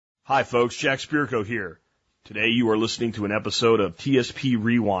Hi folks, Jack Spirko here. Today you are listening to an episode of TSP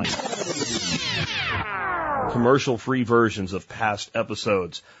Rewind. Commercial-free versions of past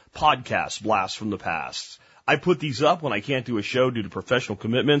episodes, podcast blasts from the past. I put these up when I can't do a show due to professional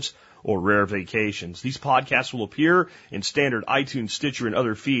commitments or rare vacations. These podcasts will appear in standard iTunes, Stitcher, and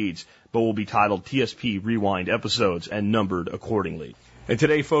other feeds, but will be titled TSP Rewind episodes and numbered accordingly. And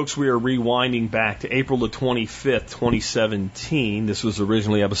today, folks, we are rewinding back to April the 25th, 2017. This was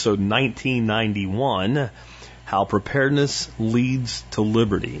originally episode 1991, How Preparedness Leads to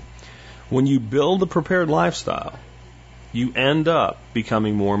Liberty. When you build a prepared lifestyle, you end up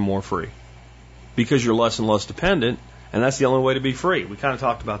becoming more and more free because you're less and less dependent, and that's the only way to be free. We kind of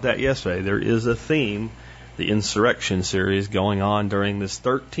talked about that yesterday. There is a theme, the insurrection series, going on during this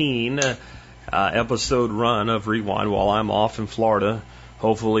 13-episode run of Rewind while I'm off in Florida,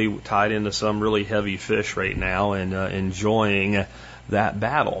 hopefully tied into some really heavy fish right now and enjoying that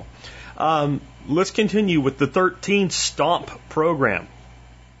battle. Let's continue with the 13 Stomp program.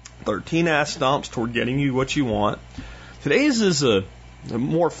 13 ass stomps toward getting you what you want. Today's is a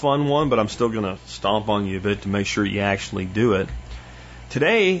more fun one, but I'm still going to stomp on you a bit to make sure you actually do it.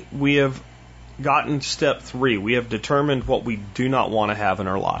 Today, we have gotten step 3. We have determined what we do not want to have in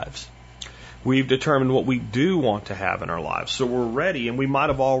our lives. We've determined what we do want to have in our lives. So we're ready, and we might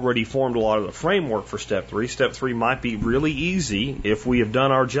have already formed a lot of the framework for step 3. Step 3 might be really easy if we have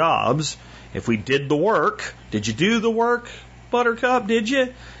done our jobs, if we did the work. Did you do the work, Buttercup? Did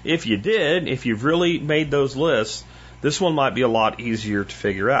you? If you did, if you've really made those lists, this one might be a lot easier to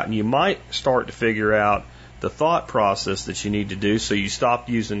figure out. And you might start to figure out the thought process that you need to do so you stop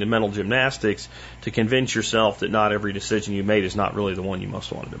using the mental gymnastics to convince yourself that not every decision you made is not really the one you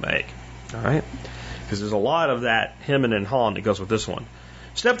most wanted to make. All right? Because there's a lot of that hemming and hawing that goes with this one.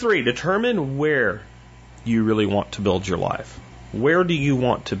 Step 3, determine where you really want to build your life. Where do you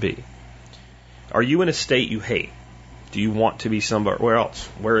want to be? Are you in a state you hate? Do you want to be somewhere else?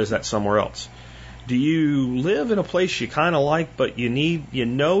 Where is that somewhere else? Do you live in a place you kind of like, but you need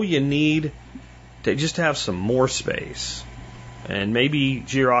to just have some more space? And maybe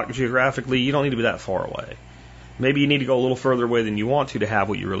geographically, you don't need to be that far away. Maybe you need to go a little further away than you want to have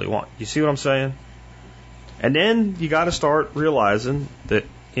what you really want. You see what I'm saying? And then you got to start realizing that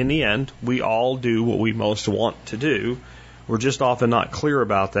in the end, we all do what we most want to do. We're just often not clear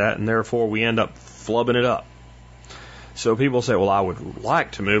about that, and therefore we end up flubbing it up. So people say, well, I would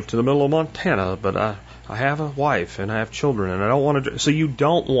like to move to the middle of Montana, but I have a wife and I have children and I don't want to. So you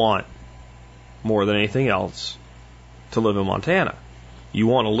don't want more than anything else to live in Montana. You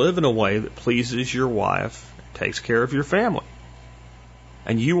want to live in a way that pleases your wife, takes care of your family.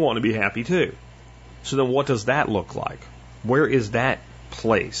 And you want to be happy too. So then what does that look like? Where is that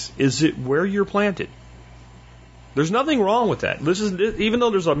place? Is it where you're planted? There's nothing wrong with that. Even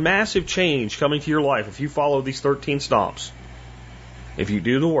though there's a massive change coming to your life, if you follow these 13 stomps, if you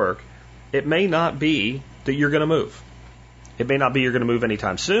do the work, it may not be that you're going to move. It may not be you're going to move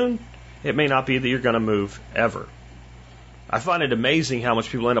anytime soon. It may not be that you're going to move ever. I find it amazing how much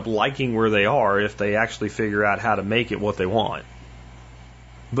people end up liking where they are if they actually figure out how to make it what they want.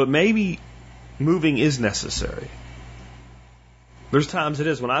 But maybe moving is necessary. There's times it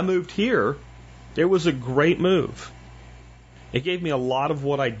is. When I moved here, it was a great move. It gave me a lot of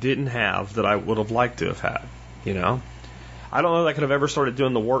what I didn't have that I would have liked to have had, you know. I don't know that I could have ever started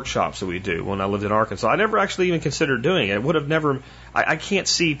doing the workshops that we do when I lived in Arkansas. I never actually even considered doing it. I can't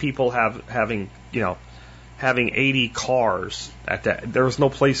see people having 80 cars at that. There was no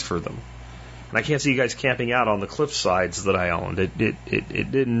place for them. And I can't see you guys camping out on the cliff sides that I owned. It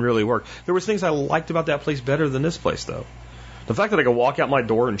didn't really work. There was things I liked about that place better than this place, though. The fact that I could walk out my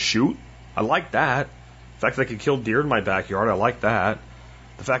door and shoot, I like that. The fact that I could kill deer in my backyard, I like that.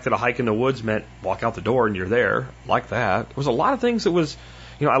 The fact that a hike in the woods meant walk out the door and you're there, I like that. There was a lot of things that was,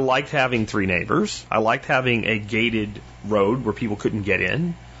 I liked having 3 neighbors. I liked having a gated road where people couldn't get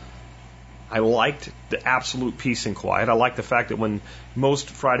in. I liked the absolute peace and quiet. I liked the fact that when most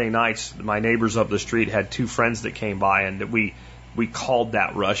Friday nights, my neighbors up the street had 2 friends that came by, and that we called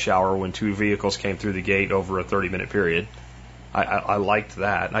that rush hour when 2 vehicles came through the gate over a 30-minute period. I liked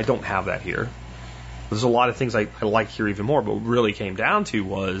that, and I don't have that here. There's a lot of things I like here even more, but what really came down to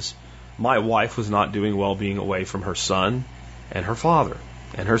was my wife was not doing well being away from her son and her father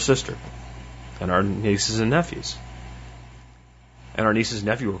and her sister and our nieces and nephews. And our nieces and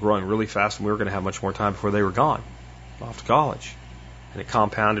nephew were growing really fast, and we were going to have much more time before they were gone, off to college. And it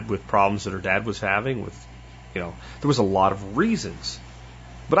compounded with problems that her dad was having with, there was a lot of reasons.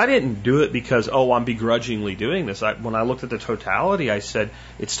 But I didn't do it because, I'm begrudgingly doing this. When I looked at the totality, I said,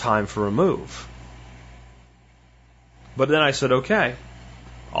 it's time for a move. But then I said, okay,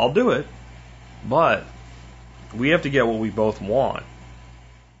 I'll do it. But we have to get what we both want.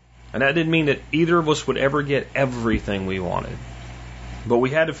 And that didn't mean that either of us would ever get everything we wanted. But we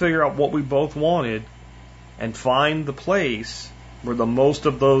had to figure out what we both wanted and find the place where the most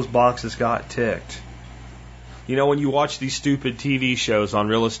of those boxes got ticked. You know, when you watch these stupid TV shows on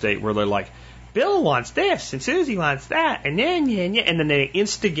real estate where they're like, Bill wants this and Susie wants that, and then they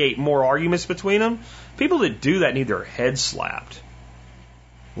instigate more arguments between them. People that do that need their heads slapped.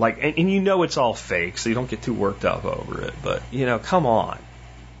 Like, and you know it's all fake, so you don't get too worked up over it. But, you know, come on.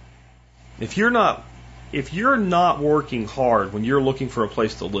 If you're not working hard when you're looking for a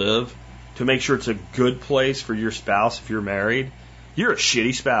place to live to make sure it's a good place for your spouse if you're married, you're a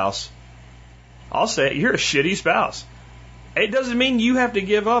shitty spouse. I'll say it, you're a shitty spouse. It doesn't mean you have to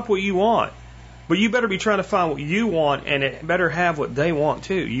give up what you want. But you better be trying to find what you want, and it better have what they want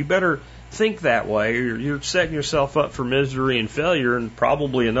too. You better think that way, or you're setting yourself up for misery and failure and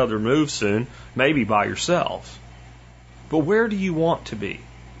probably another move soon, maybe by yourself. But where do you want to be?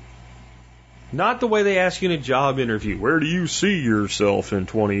 Not the way they ask you in a job interview. Where do you see yourself in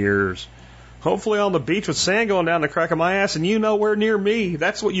 20 years? Hopefully on the beach with sand going down the crack of my ass and you nowhere near me.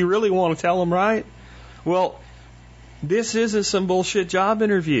 That's what you really want to tell them, right? Well, this isn't some bullshit job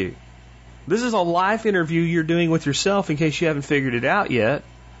interview. This is a life interview you're doing with yourself in case you haven't figured it out yet.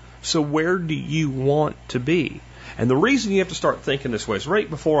 So where do you want to be? And the reason you have to start thinking this way is right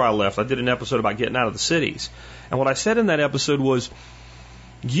before I left, I did an episode about getting out of the cities. And what I said in that episode was,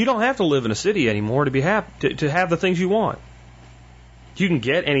 you don't have to live in a city anymore to be happy, to have the things you want. You can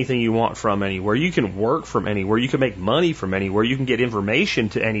get anything you want from anywhere. You can work from anywhere. You can make money from anywhere. You can get information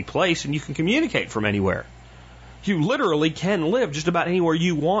to any place, and you can communicate from anywhere. You literally can live just about anywhere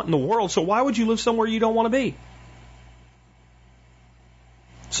you want in the world, so why would you live somewhere you don't want to be?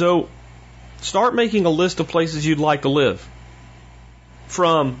 So, start making a list of places you'd like to live.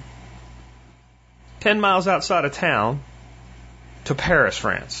 From 10 miles outside of town to Paris,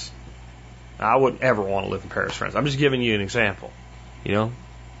 France. I wouldn't ever want to live in Paris, France. I'm just giving you an example. You know?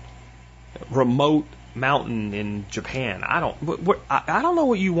 Remote mountain in Japan. I don't know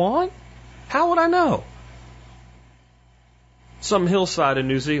what you want. How would I know? Some hillside in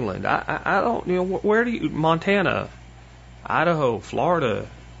New Zealand. I don't, you know, where do you, Montana, Idaho, Florida.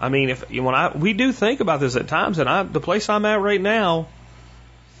 I mean, we do think about this at times, and the place I'm at right now,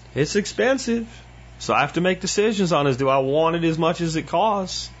 it's expensive. So I have to make decisions on this. Do I want it as much as it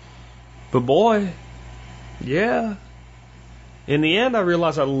costs? But boy, yeah. In the end, I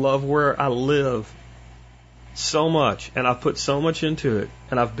realize I love where I live so much, and I've put so much into it,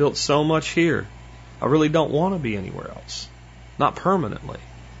 and I've built so much here. I really don't want to be anywhere else. Not permanently.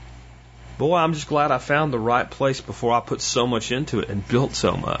 Boy, I'm just glad I found the right place before I put so much into it and built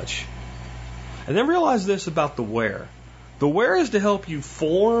so much. And then realize this about the where. The where is to help you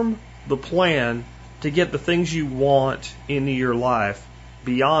form the plan to get the things you want into your life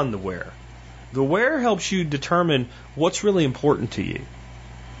beyond the where. The where helps you determine what's really important to you.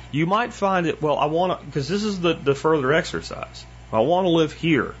 You might find it, well, I want to, because this is the further exercise. I want to live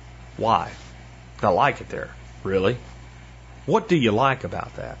here. Why? I like it there. Really? What do you like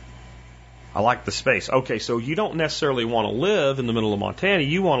about that? I like the space. Okay, so you don't necessarily want to live in the middle of Montana.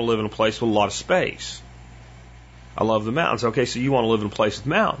 You want to live in a place with a lot of space. I love the mountains. Okay, so you want to live in a place with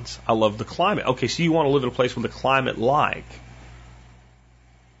mountains. I love the climate. Okay, so you want to live in a place with a climate like.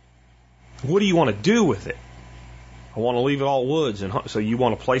 What do you want to do with it? I want to leave it all woods, and so you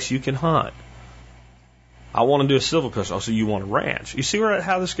want a place you can hunt. I want to do a silviculture. Oh, so you want a ranch. You see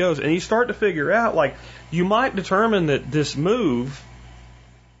how this goes? And you start to figure out, like, you might determine that this move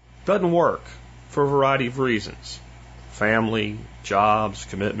doesn't work for a variety of reasons. Family, jobs,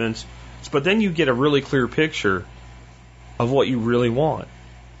 commitments. But then you get a really clear picture of what you really want.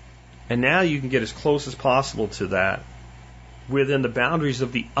 And now you can get as close as possible to that within the boundaries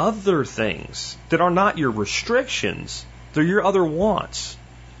of the other things that are not your restrictions. They're your other wants.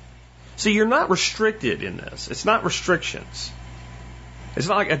 See, you're not restricted in this. It's not restrictions. It's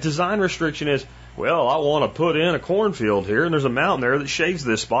not like a design restriction is, well, I want to put in a cornfield here and there's a mountain there that shades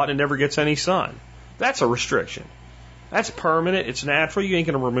this spot and never gets any sun. That's a restriction. That's permanent. It's natural. You ain't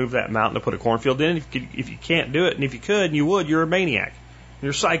going to remove that mountain to put a cornfield in. If you can't do it, and if you could and you would, you're a maniac.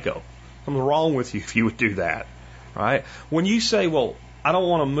 You're a psycho. Something's wrong with you if you would do that. Right? When you say, well, I don't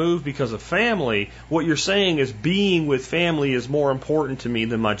want to move because of family, what you're saying is being with family is more important to me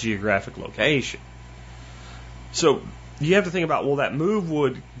than my geographic location. So you have to think about, well, that move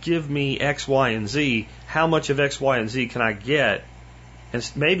would give me X, Y, and Z. How much of X, Y, and Z can I get? And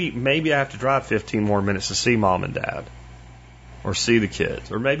maybe I have to drive 15 more minutes to see mom and dad or see the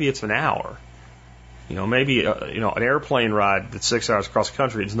kids. Or maybe it's an hour. Maybe an airplane ride that's 6 hours across the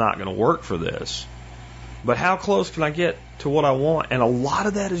country is not going to work for this. But how close can I get to what I want? And a lot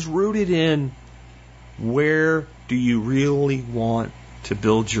of that is rooted in, where do you really want to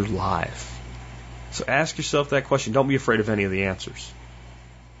build your life? So ask yourself that question. Don't be afraid of any of the answers.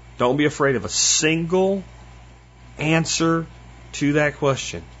 Don't be afraid of a single answer to that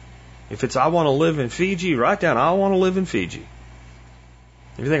question. If it's I want to live in Fiji, write down I want to live in Fiji.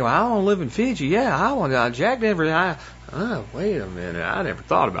 If you think, well, I want to live in Fiji, yeah, I want to. Jack never. Wait a minute, I never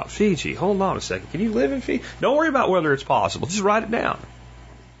thought about Fiji. Hold on a second. Can you live in Fiji? Don't worry about whether it's possible. Just write it down.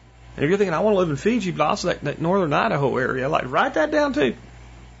 And if you're thinking, I want to live in Fiji, but also that northern Idaho area, write that down too.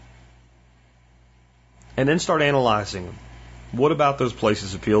 And then start analyzing them. What about those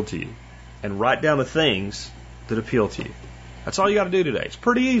places appeal to you? And write down the things that appeal to you. That's all you got to do today. It's a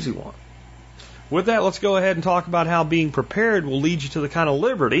pretty easy one. With that, let's go ahead and talk about how being prepared will lead you to the kind of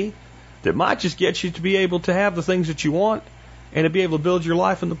liberty that might just get you to be able to have the things that you want and to be able to build your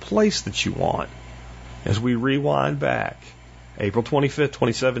life in the place that you want. As we rewind back, April 25th,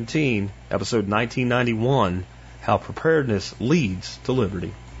 2017, episode 1991, How Preparedness Leads to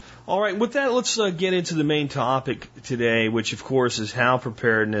Liberty. All right, with that, let's get into the main topic today, which, of course, is how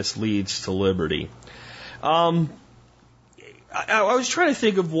preparedness leads to liberty. I was trying to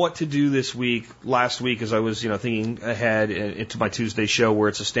think of what to do last week, as I was, thinking ahead into my Tuesday show where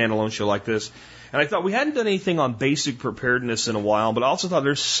it's a standalone show like this. And I thought we hadn't done anything on basic preparedness in a while, but I also thought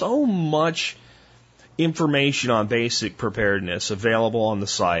there's so much information on basic preparedness available on the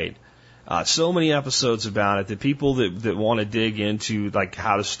site. So many episodes about it that people that want to dig into, like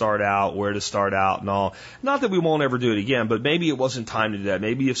how to start out, where to start out and all. Not that we won't ever do it again, but maybe it wasn't time to do that.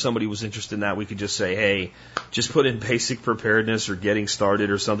 Maybe if somebody was interested in that, we could just say, hey, just put in basic preparedness or getting started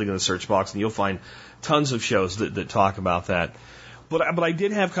or something in the search box, and you'll find tons of shows that talk about that. But I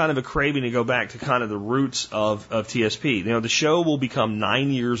did have kind of a craving to go back to kind of the roots of TSP. The show will become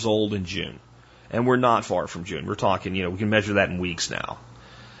 9 years old in June, and we're not far from June. We're talking, we can measure that in weeks now.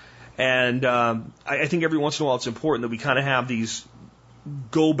 And I think every once in a while it's important that we kind of have these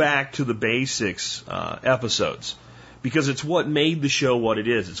go back to the basics episodes, because it's what made the show what it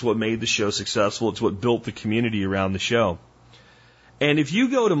is. It's what made the show successful. It's what built the community around the show. And if you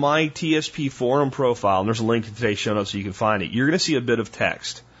go to my TSP forum profile, and there's a link in today's show notes so you can find it, you're going to see a bit of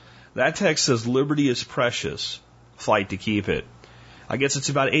text. That text says, "Liberty is precious. Fight to keep it." I guess it's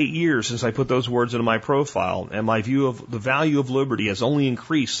about 8 years since I put those words into my profile, and my view of the value of liberty has only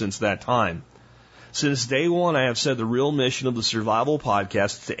increased since that time. Since day one, I have said the real mission of the Survival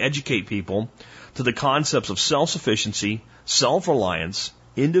Podcast is to educate people to the concepts of self-sufficiency, self-reliance,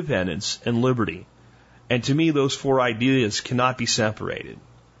 independence, and liberty. And to me, those four ideas cannot be separated.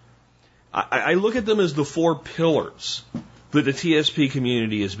 I look at them as the four pillars that the TSP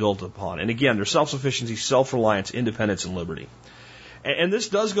community is built upon. And again, they're self-sufficiency, self-reliance, independence, and liberty. And this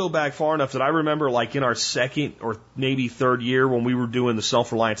does go back far enough that I remember, like, in our second or maybe third year when we were doing the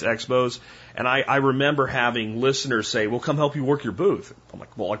Self-Reliance Expos, and I remember having listeners say, "We'll come help you work your booth." I'm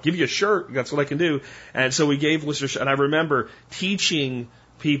like, "Well, I'll give you a shirt. That's what I can do." And so we gave listeners, and I remember teaching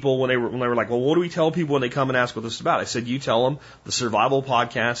people when they were like, "Well, what do we tell people when they come and ask what this is about?" I said, "You tell them the Survival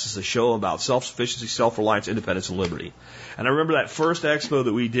Podcast is a show about self-sufficiency, self-reliance, independence, and liberty." And I remember that first expo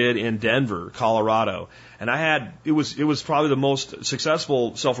that we did in Denver, Colorado, and it was probably the most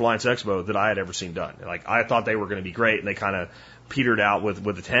successful self-reliance expo that I had ever seen done. Like, I thought they were going to be great, and they kind of petered out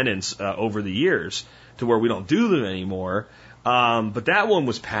with attendance over the years to where we don't do them anymore. But that one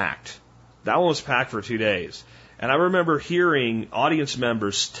was packed. That one was packed for 2 days. And I remember hearing audience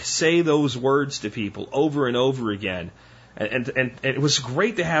members say those words to people over and over again. And it was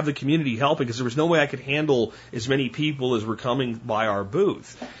great to have the community helping, because there was no way I could handle as many people as were coming by our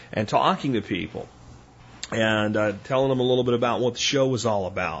booth and talking to people and telling them a little bit about what the show was all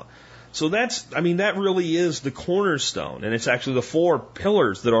about. So that really is the cornerstone. And it's actually the four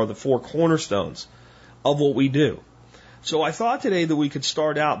pillars that are the four cornerstones of what we do. So I thought today that we could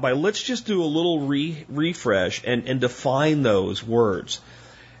start out by, let's just do a little refresh and define those words.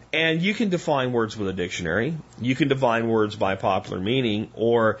 And you can define words with a dictionary. You can define words by popular meaning,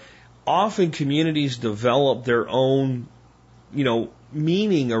 or often communities develop their own,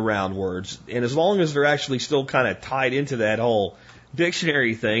 meaning around words. And as long as they're actually still kind of tied into that whole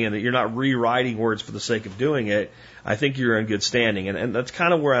dictionary thing, and that you're not rewriting words for the sake of doing it, I think you're in good standing. And that's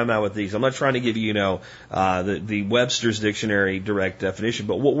kind of where I'm at with these. I'm not trying to give you, the Webster's Dictionary direct definition,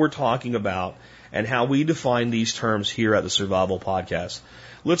 but what we're talking about and how we define these terms here at the Survival Podcast.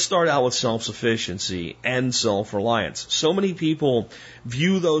 Let's start out with self-sufficiency and self-reliance. So many people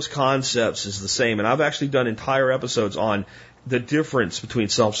view those concepts as the same, and I've actually done entire episodes on the difference between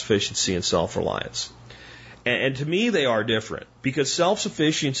self-sufficiency and self-reliance. And to me, they are different, because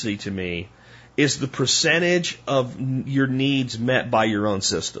self-sufficiency to me is the percentage of your needs met by your own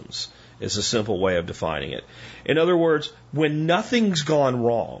systems, is a simple way of defining it. In other words, when nothing's gone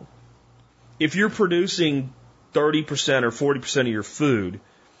wrong, if you're producing 30% or 40% of your food,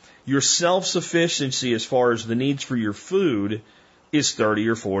 your self-sufficiency as far as the needs for your food is 30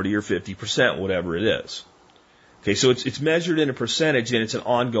 or 40 or 50%, whatever it is. Okay, so it's measured in a percentage, and it's an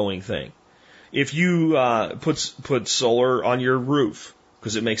ongoing thing. If you put solar on your roof,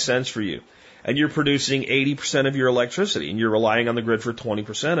 because it makes sense for you, and you're producing 80% of your electricity, and you're relying on the grid for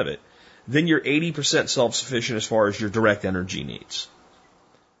 20% of it, then you're 80% self-sufficient as far as your direct energy needs.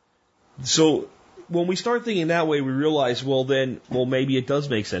 So when we start thinking that way, we realize, well, maybe it does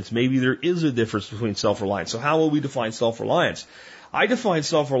make sense. Maybe there is a difference between self-reliance. So how will we define self-reliance? I define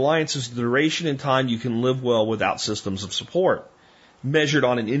self-reliance as the duration in time you can live well without systems of support, measured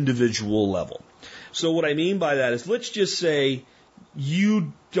on an individual level. So what I mean by that is, let's just say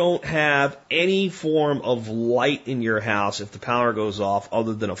you don't have any form of light in your house if the power goes off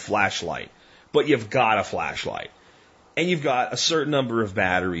other than a flashlight, but you've got a flashlight, and you've got a certain number of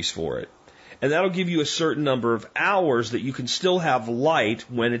batteries for it. And that'll give you a certain number of hours that you can still have light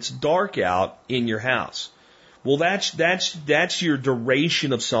when it's dark out in your house. Well, that's your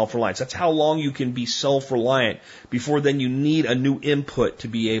duration of self-reliance. That's how long you can be self-reliant before then you need a new input to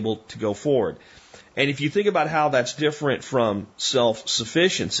be able to go forward. And if you think about how that's different from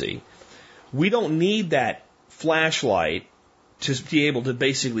self-sufficiency, we don't need that flashlight to be able to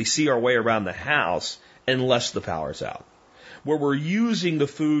basically see our way around the house unless the power's out. Where we're using the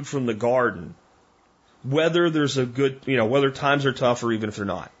food from the garden, whether there's a good, whether times are tough or even if they're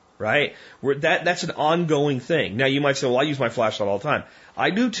not, right? That's an ongoing thing. Now you might say, well, I use my flashlight all the time. I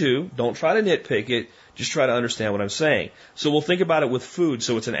do too. Don't try to nitpick it. Just try to understand what I'm saying. So we'll think about it with food.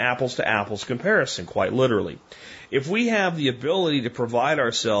 So it's an apples to apples comparison, quite literally. If we have the ability to provide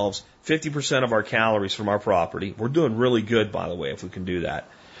ourselves 50% of our calories from our property, we're doing really good, by the way, if we can do that,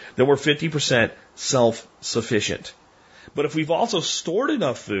 then we're 50% self-sufficient. But if we've also stored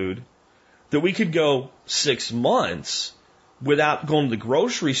enough food that we could go 6 months without going to the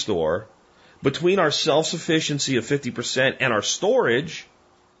grocery store, between our self-sufficiency of 50% and our storage,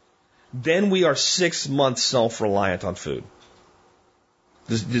 then we are 6 months self-reliant on food.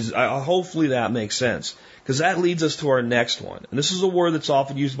 Hopefully that makes sense, because that leads us to our next one. And this is a word that's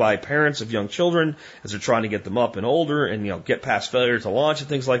often used by parents of young children as they're trying to get them up and older and get past failure to launch and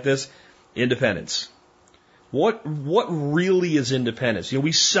things like this. Independence. What really is independence?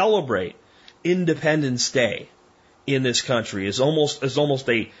 We celebrate Independence Day in this country as almost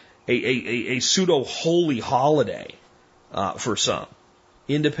a pseudo holy holiday for some.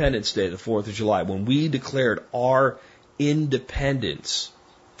 Independence Day, the 4th of July, when we declared our independence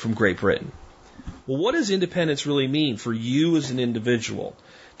from Great Britain. Well, what does independence really mean for you as an individual?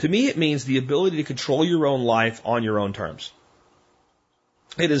 To me, it means the ability to control your own life on your own terms.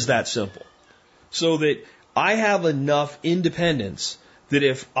 It is that simple. So that I have enough independence that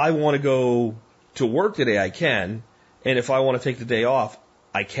if I want to go to work today, I can. And if I want to take the day off,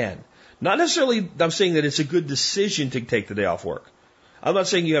 I can. Not necessarily I'm saying that it's a good decision to take the day off work. I'm not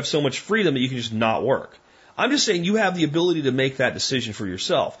saying you have so much freedom that you can just not work. I'm just saying you have the ability to make that decision for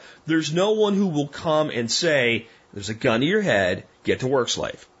yourself. There's no one who will come and say, there's a gun to your head, get to work,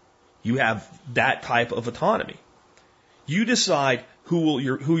 slave. You have that type of autonomy. You decide who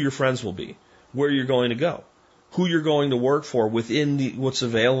your friends will be, where you're going to go, who you're going to work for within what's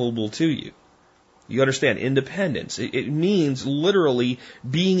available to you. You understand, independence. It means literally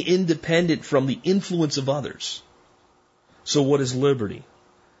being independent from the influence of others. So what is liberty?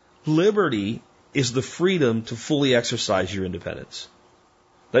 Liberty is the freedom to fully exercise your independence.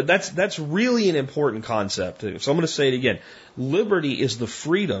 That's really an important concept. So I'm going to say it again. Liberty is the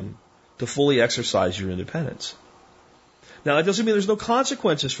freedom to fully exercise your independence. Now, that doesn't mean there's no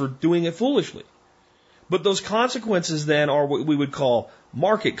consequences for doing it foolishly. But those consequences then are what we would call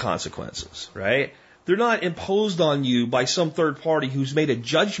market consequences, right? They're not imposed on you by some third party who's made a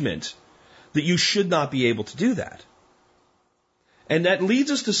judgment that you should not be able to do that. And that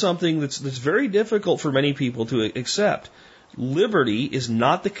leads us to something that's very difficult for many people to accept. Liberty is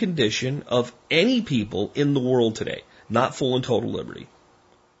not the condition of any people in the world today, not full and total liberty.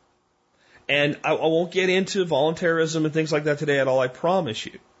 And I won't get into voluntarism and things like that today at all, I promise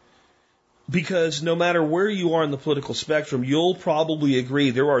you. Because no matter where you are in the political spectrum, you'll probably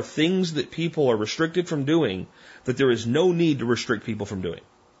agree there are things that people are restricted from doing that there is no need to restrict people from doing.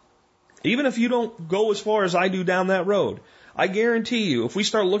 Even if you don't go as far as I do down that road, I guarantee you, if we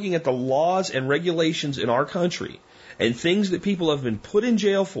start looking at the laws and regulations in our country and things that people have been put in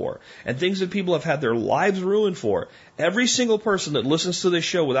jail for and things that people have had their lives ruined for, every single person that listens to this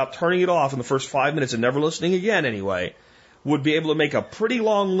show without turning it off in the first 5 minutes and never listening again anyway, would be able to make a pretty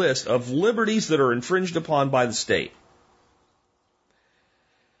long list of liberties that are infringed upon by the state.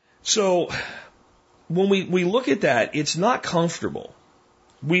 So when we look at that, it's not comfortable.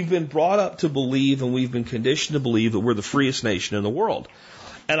 We've been brought up to believe and we've been conditioned to believe that we're the freest nation in the world.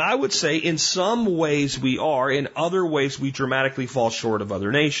 And I would say in some ways we are, in other ways we dramatically fall short of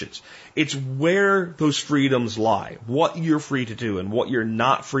other nations. It's where those freedoms lie, what you're free to do and what you're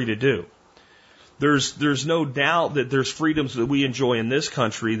not free to do. There's no doubt that there's freedoms that we enjoy in this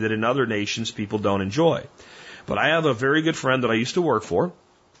country that in other nations people don't enjoy. But I have a very good friend that I used to work for,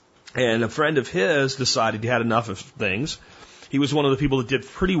 and a friend of his decided he had enough of things. He was one of the people that did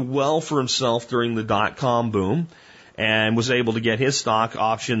pretty well for himself during the .com boom and was able to get his stock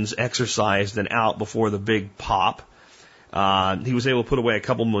options exercised and out before the big pop. He was able to put away a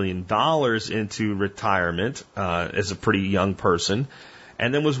couple $1 million into retirement as a pretty young person,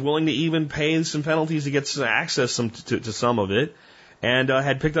 and then was willing to even pay some penalties to get access to some of it, and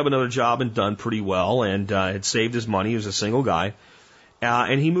had picked up another job and done pretty well, and had saved his money. He was a single guy,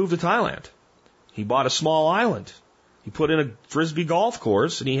 and he moved to Thailand. He bought a small island. He put in a frisbee golf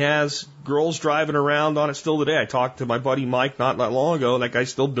course, and he has girls driving around on it still today. I talked to my buddy Mike not that long ago. That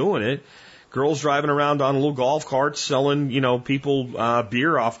guy's still doing it. Girls driving around on little golf carts selling, people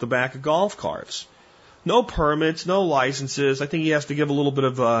beer off the back of golf carts. No permits, no licenses. I think he has to give a little bit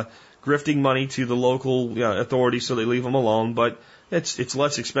of grifting money to the local authorities so they leave him alone, but it's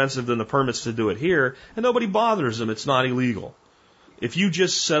less expensive than the permits to do it here, and nobody bothers him. It's not illegal. If you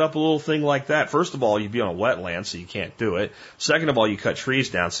just set up a little thing like that, first of all, you'd be on a wetland, so you can't do it. Second of all, you cut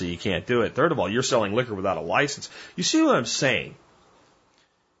trees down, so you can't do it. Third of all, you're selling liquor without a license. You see what I'm saying?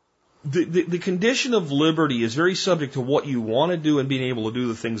 The condition of liberty is very subject to what you want to do and being able to do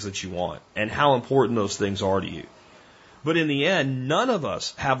the things that you want and how important those things are to you. But in the end, none of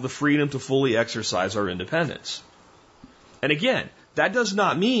us have the freedom to fully exercise our independence. And again, that does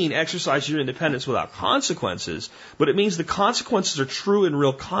not mean exercise your independence without consequences, but it means the consequences are true and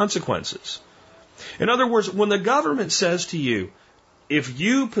real consequences. In other words, when the government says to you, if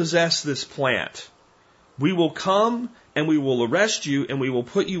you possess this plant, we will come and we will arrest you and we will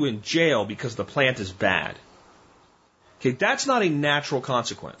put you in jail because the plant is bad. Okay, that's not a natural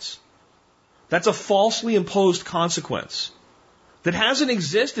consequence. That's a falsely imposed consequence that hasn't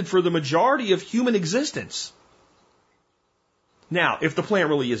existed for the majority of human existence. Now, if the plant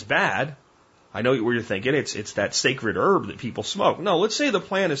really is bad, I know what you're thinking, it's that sacred herb that people smoke. No, let's say the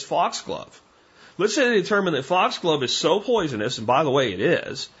plant is foxglove. Let's say they determine that foxglove is so poisonous, and by the way it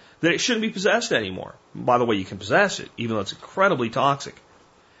is, that it shouldn't be possessed anymore. By the way, you can possess it, even though it's incredibly toxic.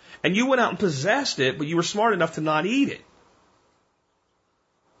 And you went out and possessed it, but you were smart enough to not eat it.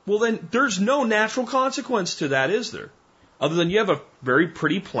 Well, then there's no natural consequence to that, is there? Other than you have a very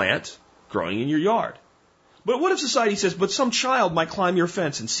pretty plant growing in your yard. But what if society says, but some child might climb your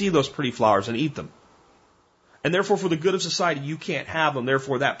fence and see those pretty flowers and eat them? And therefore, for the good of society, you can't have them.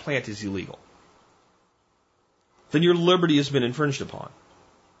 Therefore, that plant is illegal. Then your liberty has been infringed upon.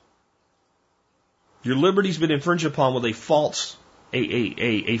 Your liberty has been infringed upon with a false,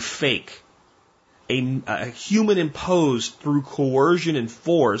 a fake, a human-imposed through coercion and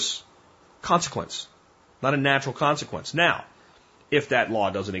force consequence, not a natural consequence. Now, if that law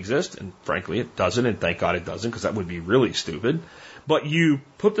doesn't exist, and frankly it doesn't, and thank God it doesn't, because that would be really stupid, but you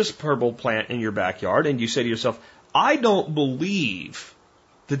put this purple plant in your backyard and you say to yourself, I don't believe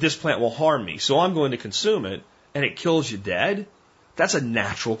that this plant will harm me, so I'm going to consume it, and it kills you dead, that's a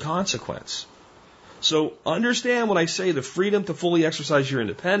natural consequence. So understand when I say the freedom to fully exercise your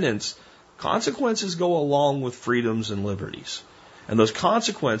independence, consequences go along with freedoms and liberties. And those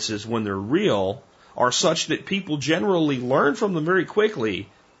consequences, when they're real, are such that people generally learn from them very quickly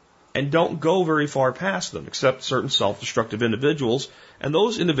and don't go very far past them, except certain self-destructive individuals, and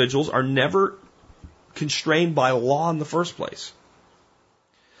those individuals are never constrained by law in the first place.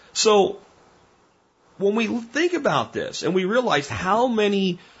 So, when we think about this and we realize how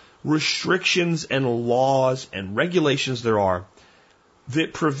many restrictions and laws and regulations there are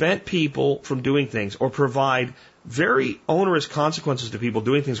that prevent people from doing things or provide very onerous consequences to people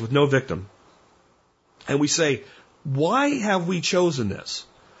doing things with no victim, and we say, why have we chosen this?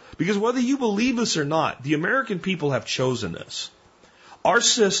 Because whether you believe this or not, the American people have chosen this. Our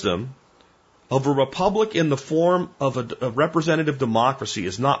system of a republic in the form of a representative democracy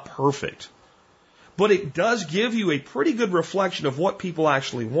is not perfect. But it does give you a pretty good reflection of what people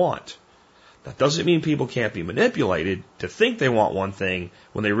actually want. That doesn't mean people can't be manipulated to think they want one thing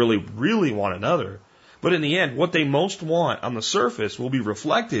when they really, really want another. But in the end, what they most want on the surface will be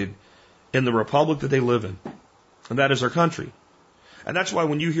reflected in the republic that they live in. And that is our country. And that's why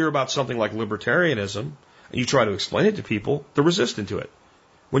when you hear about something like libertarianism, and you try to explain it to people, they're resistant to it.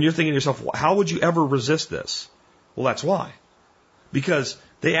 When you're thinking to yourself, how would you ever resist this? Well, that's why. Because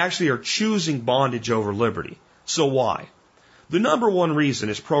they actually are choosing bondage over liberty. So why? The number one reason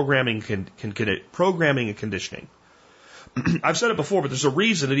is programming and conditioning. I've said it before, but there's a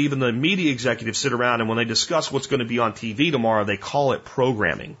reason that even the media executives sit around and when they discuss what's going to be on TV tomorrow, they call it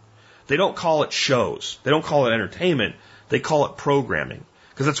programming. They don't call it shows. They don't call it entertainment. They call it programming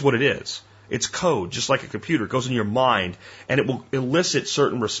because that's what it is. It's code, just like a computer. It goes in your mind and it will elicit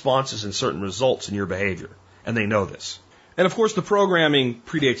certain responses and certain results in your behavior. And they know this. And of course, the programming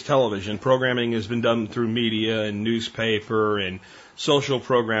predates television. Programming has been done through media and newspaper and social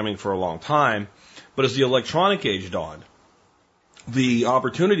programming for a long time. But as the electronic age dawned, the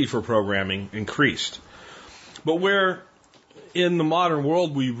opportunity for programming increased. But where in the modern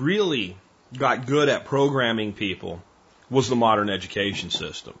world we really got good at programming people was the modern education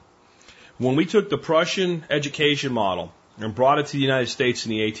system. When we took the Prussian education model and brought it to the United States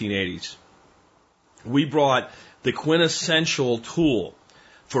in the 1880s, we brought the quintessential tool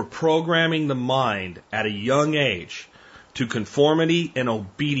for programming the mind at a young age to conformity and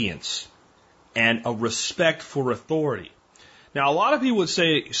obedience and a respect for authority. Now, a lot of people would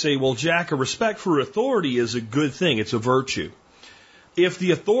say, well, Jack, a respect for authority is a good thing. It's a virtue. If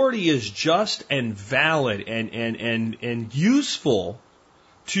the authority is just and valid and useful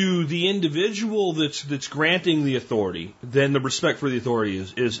to the individual that's granting the authority, then the respect for the authority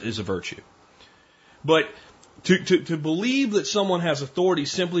is a virtue. But to believe that someone has authority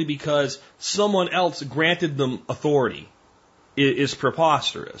simply because someone else granted them authority is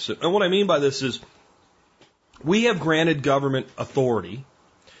preposterous. And what I mean by this is we have granted government authority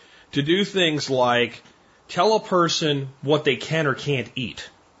to do things like tell a person what they can or can't eat,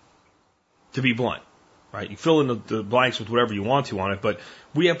 to be blunt, right? You fill in the blanks with whatever you want to on it, but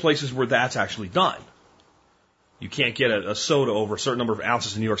we have places where that's actually done. You can't get a soda over a certain number of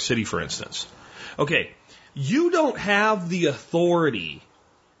ounces in New York City, for instance. Okay, you don't have the authority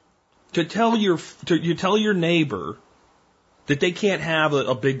to tell your neighbor that they can't have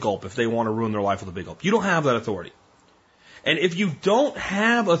a big gulp if they want to ruin their life with a big gulp. You don't have that authority. And if you don't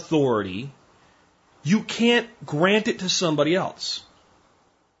have authority, you can't grant it to somebody else.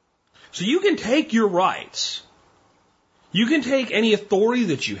 So you can take your rights. You can take any authority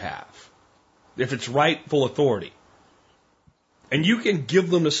that you have, if it's rightful authority, and you can give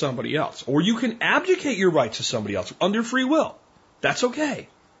them to somebody else. Or you can abdicate your rights to somebody else under free will. That's okay.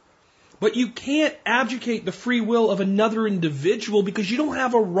 But you can't abdicate the free will of another individual because you don't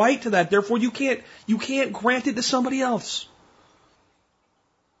have a right to that. Therefore, you can't grant it to somebody else.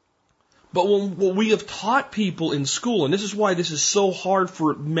 But what we have taught people in school, and this is why this is so hard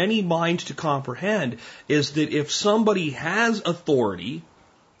for many minds to comprehend, is that if somebody has authority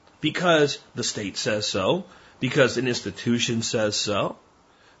because the state says so, because an institution says so,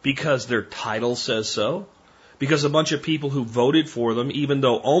 because their title says so, because a bunch of people who voted for them, even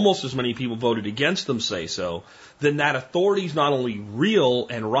though almost as many people voted against them, say so, then that authority is not only real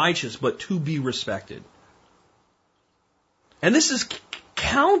and righteous, but to be respected. And this is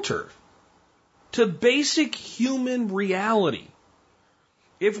counter to basic human reality.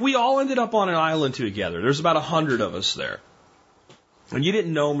 If we all ended up on an island together, there's about 100 of us there, and you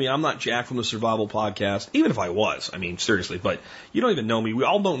didn't know me, I'm not Jack from the Survival Podcast, even if I was, I mean, seriously, but you don't even know me, we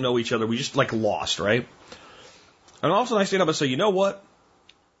all don't know each other, we just like lost, right? And all of a sudden I stand up and say, you know what?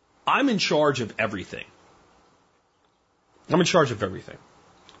 I'm in charge of everything. I'm in charge of everything.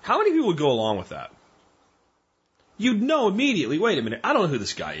 How many people would go along with that? You'd know immediately, wait a minute, I don't know who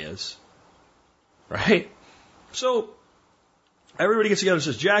this guy is. Right? So, everybody gets together and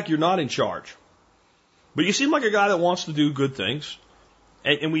says, Jack, you're not in charge. But you seem like a guy that wants to do good things.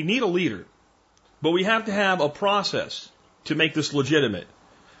 And we need a leader. But we have to have a process to make this legitimate.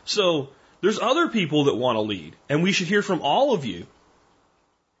 So, there's other people that want to lead, and we should hear from all of you,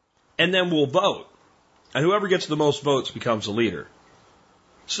 and then we'll vote. And whoever gets the most votes becomes the leader.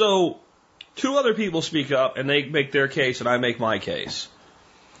 So, 2 other people speak up, and they make their case, and I make my case.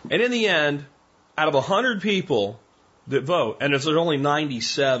 And in the end, out of 100 people that vote, and there's only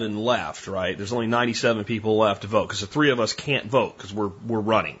 97 left, right? There's only 97 people left to vote, because the 3 of us can't vote, because we're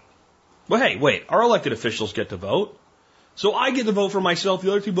running. But hey, wait, our elected officials get to vote. So I get to vote for myself, the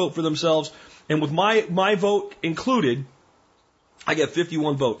other 2 vote for themselves, and with my vote included, I get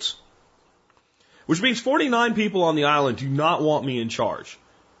 51 votes. Which means 49 people on the island do not want me in charge.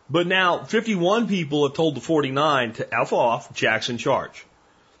 But now 51 people have told the 49 to F off, Jack's in charge.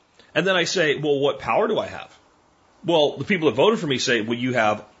 And then I say, well, what power do I have? Well, the people that voted for me say, well, you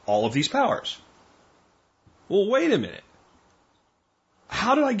have all of these powers. Well, wait a minute.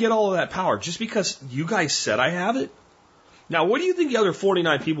 How did I get all of that power? Just because you guys said I have it? Now, what do you think the other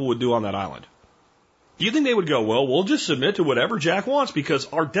 49 people would do on that island? Do you think they would go, well, we'll just submit to whatever Jack wants because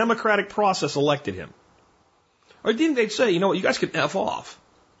our democratic process elected him? Or do you think they'd say, you know what, you guys can F off?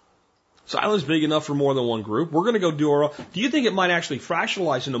 This island's big enough for more than one group. We're going to go do our own. Do you think it might actually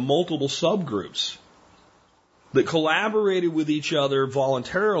fractionalize into multiple subgroups that collaborated with each other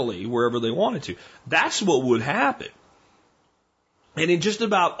voluntarily wherever they wanted to? That's what would happen. And in just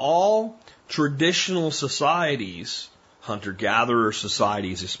about all traditional societies, hunter-gatherer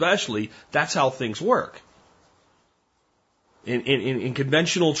societies especially, that's how things work. In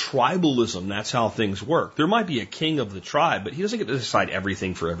conventional tribalism, that's how things work. There might be a king of the tribe, but he doesn't get to decide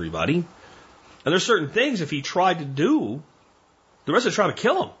everything for everybody. And there's certain things, if he tried to do, the rest of the tribe would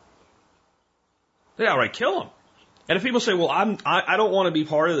kill him. They'd outright kill him. And if people say, well, I don't want to be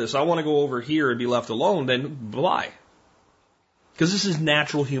part of this, I want to go over here and be left alone, then why? Because this is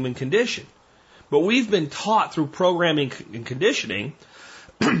natural human condition. But we've been taught through programming and conditioning,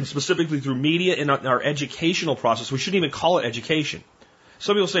 specifically through media and our educational process. We shouldn't even call it education.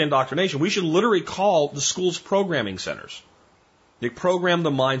 Some people say indoctrination. We should literally call the schools programming centers. They program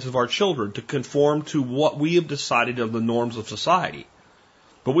the minds of our children to conform to what we have decided are the norms of society.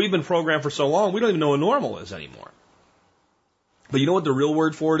 But we've been programmed for so long, we don't even know what normal is anymore. But you know what the real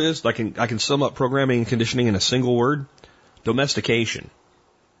word for it is? I can sum up programming and conditioning in a single word. Domestication.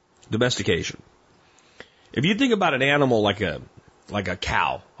 Domestication. If you think about an animal like a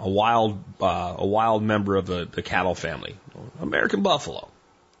cow, a wild member of the cattle family, American buffalo,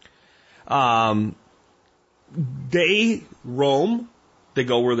 they roam, they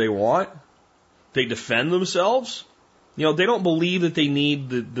go where they want, they defend themselves. You know, they don't believe that they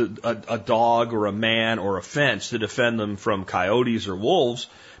need a dog or a man or a fence to defend them from coyotes or wolves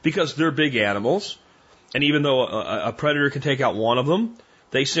because they're big animals. And even though a predator can take out one of them,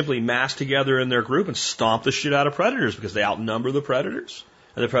 they simply mass together in their group and stomp the shit out of predators because they outnumber the predators.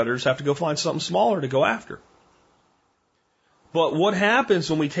 And the predators have to go find something smaller to go after. But what happens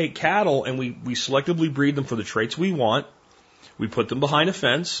when we take cattle and we selectively breed them for the traits we want, we put them behind a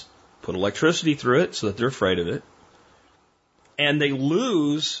fence, put electricity through it so that they're afraid of it, and they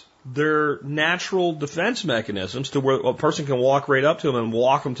lose their natural defense mechanisms to where a person can walk right up to them and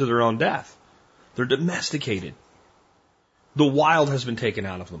walk them to their own death. They're domesticated. The wild has been taken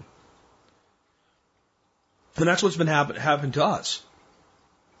out of them. And that's what's been happened to us.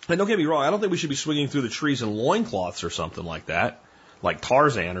 And don't get me wrong, I don't think we should be swinging through the trees in loincloths or something like that, like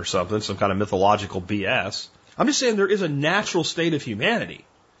Tarzan or something, some kind of mythological BS. I'm just saying there is a natural state of humanity.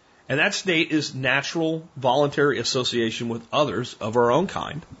 And that state is natural, voluntary association with others of our own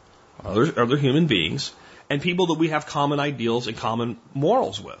kind, other human beings, and people that we have common ideals and common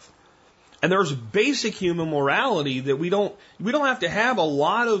morals with. And there's basic human morality that we don't have to have a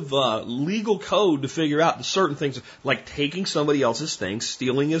lot of legal code to figure out certain things, like taking somebody else's things,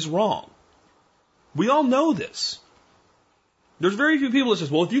 stealing is wrong. We all know this. There's very few people that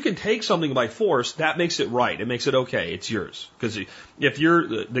says, well, if you can take something by force, that makes it right. It makes it okay. It's yours. Because if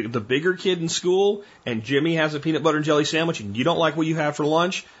you're the bigger kid in school and Jimmy has a peanut butter and jelly sandwich and you don't like what you have for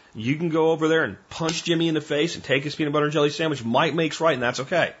lunch, you can go over there and punch Jimmy in the face and take his peanut butter and jelly sandwich. Might makes right, and that's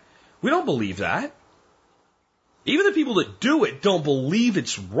okay. We don't believe that. Even the people that do it don't believe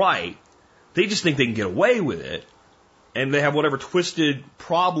it's right. They just think they can get away with it. And they have whatever twisted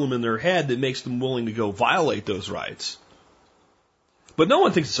problem in their head that makes them willing to go violate those rights. But no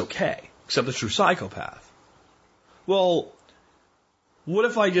one thinks it's okay, except the true psychopath. Well, what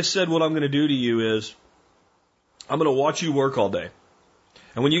if I just said what I'm going to do to you is, I'm going to watch you work all day.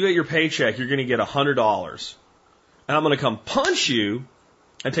 And when you get your paycheck, you're going to get $100. And I'm going to come punch you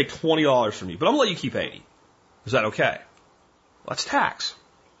and take $20 from you. But I'm going to let you keep 80. Is that okay? Well, that's tax.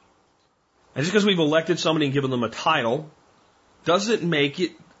 And just because we've elected somebody and given them a title doesn't make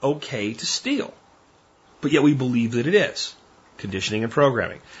it okay to steal. But yet we believe that it is. Conditioning and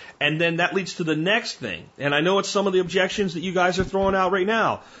programming. And then that leads to the next thing. And I know it's some of the objections that you guys are throwing out right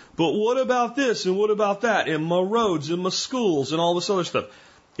now. But what about this and what about that? And my roads and my schools and all this other stuff.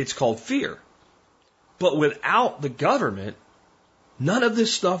 It's called fear. But without the government, none of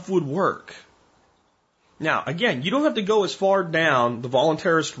this stuff would work. Now, again, you don't have to go as far down the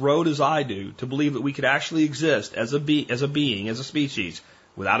voluntarist road as I do to believe that we could actually exist as a being, as a species,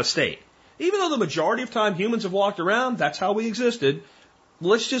 without a state. Even though the majority of time humans have walked around, that's how we existed,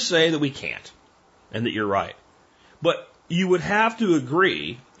 let's just say that we can't, and that you're right. But you would have to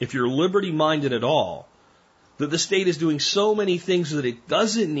agree, if you're liberty-minded at all, that the state is doing so many things that it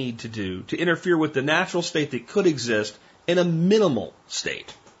doesn't need to do to interfere with the natural state that could exist in a minimal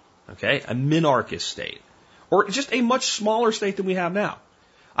state, okay, a minarchist state, or just a much smaller state than we have now.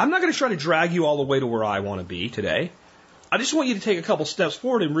 I'm not going to try to drag you all the way to where I want to be today. I just want you to take a couple steps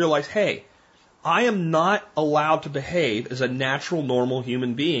forward and realize, hey, I am not allowed to behave as a natural, normal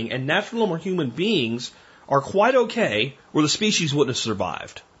human being, and natural, normal human beings are quite okay where the species wouldn't have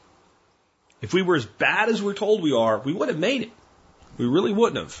survived. If we were as bad as we're told we are, we wouldn't have made it. We really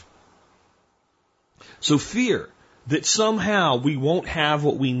wouldn't have. So fear that somehow we won't have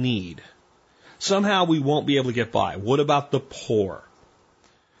what we need. Somehow we won't be able to get by. What about the poor?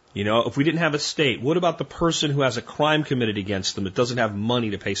 You know, if we didn't have a state, what about the person who has a crime committed against them that doesn't have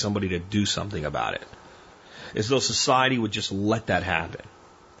money to pay somebody to do something about it? As though society would just let that happen.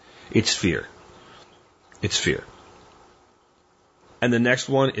 It's fear. It's fear. And the next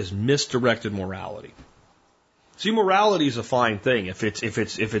one is misdirected morality. See, morality is a fine thing if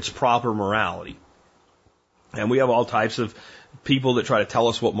it's proper morality. And we have all types of people that try to tell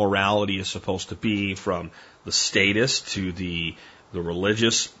us what morality is supposed to be, from the statist to the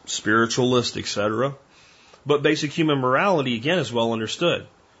religious, spiritualist, etc. But basic human morality, again, is well understood.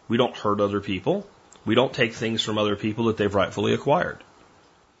 We don't hurt other people. We don't take things from other people that they've rightfully acquired.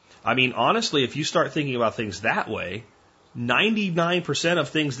 I mean, honestly, if you start thinking about things that way, 99% of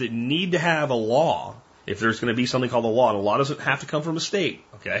things that need to have a law, if there's going to be something called a law, and a law doesn't have to come from a state,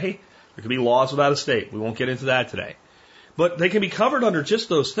 okay? There can be laws without a state. We won't get into that today. But they can be covered under just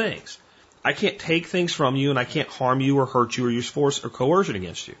those things. I can't take things from you, and I can't harm you or hurt you or use force or coercion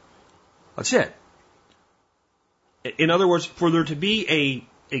against you. That's it. In other words, for there to be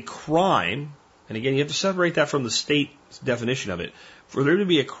a crime, and again, you have to separate that from the state's definition of it. For there to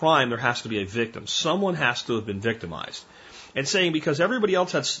be a crime, there has to be a victim. Someone has to have been victimized. And saying because everybody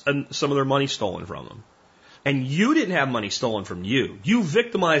else had some of their money stolen from them, and you didn't have money stolen from you, you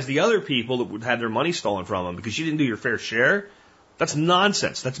victimized the other people that had their money stolen from them because you didn't do your fair share, that's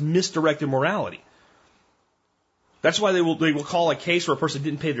nonsense. That's misdirected morality. That's why they will call a case where a person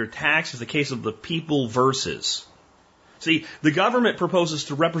didn't pay their taxes the case of the people versus. See, the government proposes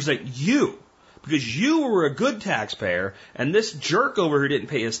to represent you because you were a good taxpayer, and this jerk over here didn't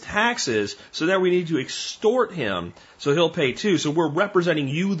pay his taxes, so now we need to extort him so he'll pay too. So we're representing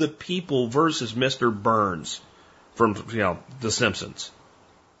you, the people, versus Mr. Burns from, The Simpsons.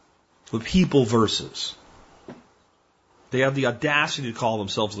 The people versus. They have the audacity to call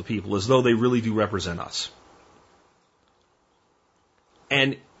themselves the people as though they really do represent us.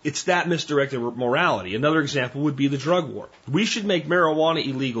 And it's that misdirected morality. Another example would be the drug war. We should make marijuana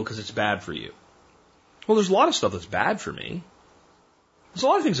illegal because it's bad for you. Well, there's a lot of stuff that's bad for me. There's a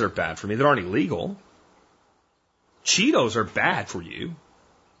lot of things that are bad for me that aren't illegal. Cheetos are bad for you.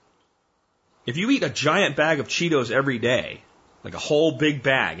 If you eat a giant bag of Cheetos every day, like a whole big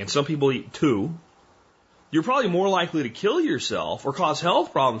bag, and some people eat 2, you're probably more likely to kill yourself or cause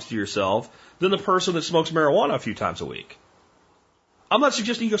health problems to yourself than the person that smokes marijuana a few times a week. I'm not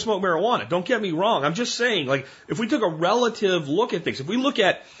suggesting you go smoke marijuana. Don't get me wrong. I'm just saying, like, if we took a relative look at things, if we look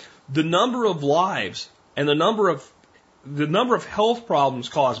at the number of lives and the number of health problems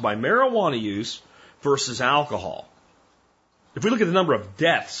caused by marijuana use versus alcohol, if we look at the number of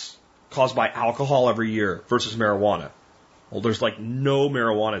deaths caused by alcohol every year versus marijuana, well, there's like no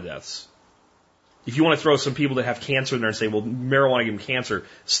marijuana deaths. If you want to throw some people that have cancer in there and say, well, marijuana gave them cancer,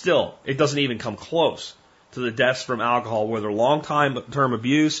 still, it doesn't even come close to the deaths from alcohol, whether long-term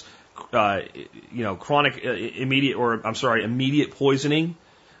abuse, chronic immediate poisoning,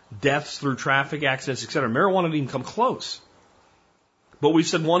 deaths through traffic accidents, etc. Marijuana didn't even come close. But we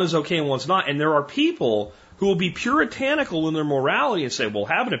said one is okay and one's not. And there are people who will be puritanical in their morality and say, well,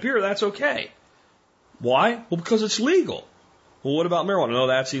 having a beer, that's okay. Why? Well, because it's legal. Well, what about marijuana? No,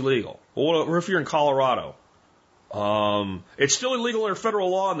 that's illegal. Well, what if you're in Colorado? It's still illegal under federal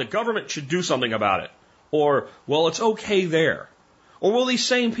law and the government should do something about it. Or, well, it's okay there. Or will these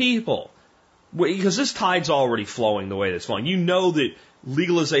same people, because this tide's already flowing the way that it's flowing. You know that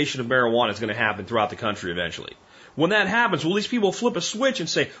legalization of marijuana is going to happen throughout the country eventually. When that happens, will these people flip a switch and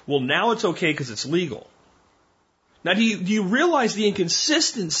say, well, now it's okay because it's legal? Now, do you realize the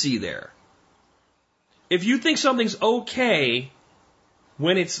inconsistency there? If you think something's okay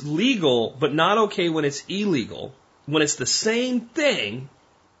when it's legal, but not okay when it's illegal, when it's the same thing,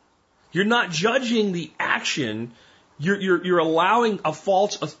 you're not judging the action, you're allowing a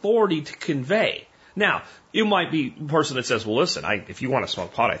false authority to convey. Now, you might be a person that says, well, listen, if you want to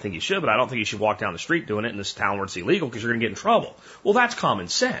smoke pot, I think you should, but I don't think you should walk down the street doing it in this town where it's illegal because you're going to get in trouble. Well, that's common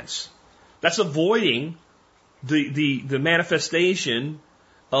sense. That's avoiding the manifestation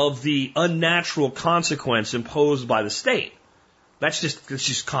of the unnatural consequence imposed by the state. That's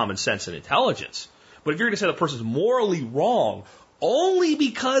just common sense and intelligence. But if you're going to say the person's morally wrong only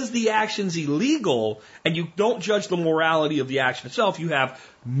because the action's illegal and you don't judge the morality of the action itself, you have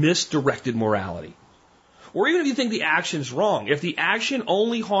misdirected morality. Or even if you think the action's wrong, if the action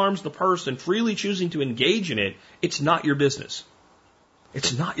only harms the person freely choosing to engage in it, it's not your business.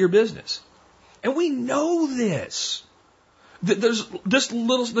 It's not your business. And we know this. There's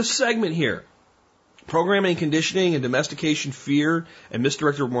this segment here. Programming, conditioning, and domestication, fear, and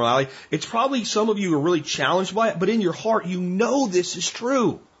misdirected morality. It's probably some of you are really challenged by it, but in your heart, you know this is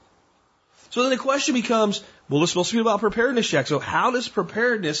true. So then the question becomes, well, it's supposed to be about preparedness, Jack. So how does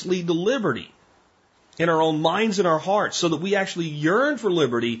preparedness lead to liberty in our own minds and our hearts so that we actually yearn for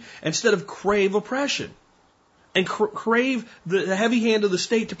liberty instead of crave oppression and crave the heavy hand of the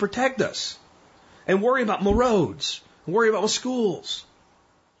state to protect us and worry about more roads and worry about schools?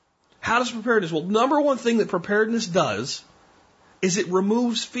 How does preparedness? Well, number one thing that preparedness does is it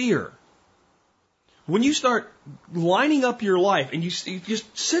removes fear. When you start lining up your life and you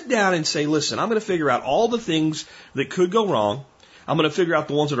just sit down and say, listen, I'm going to figure out all the things that could go wrong. I'm going to figure out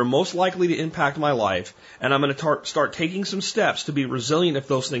the ones that are most likely to impact my life. And I'm going to start taking some steps to be resilient if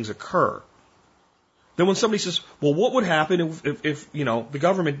those things occur. Then when somebody says, well, what would happen if the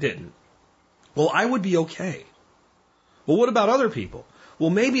government didn't? Well, I would be okay. Well, what about other people? Well,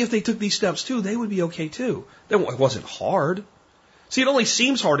 maybe if they took these steps too, they would be okay too. It wasn't hard. See, it only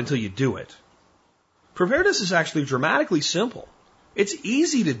seems hard until you do it. Preparedness is actually dramatically simple. It's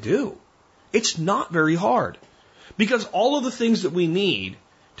easy to do. It's not very hard. Because all of the things that we need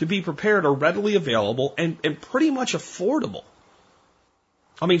to be prepared are readily available and pretty much affordable.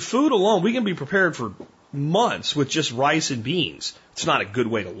 I mean, food alone, we can be prepared for months with just rice and beans. It's not a good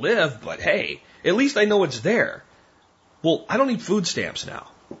way to live, but hey, at least I know it's there. Well, I don't need food stamps now.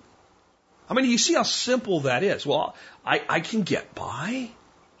 I mean, you see how simple that is. Well, I can get by.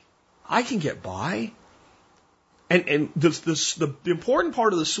 I can get by. And the important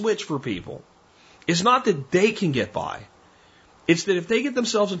part of the switch for people is not that they can get by. It's that if they get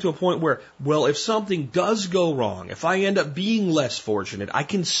themselves into a point where, well, if something does go wrong, if I end up being less fortunate, I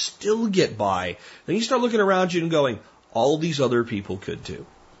can still get by. Then you start looking around you and going, all these other people could too.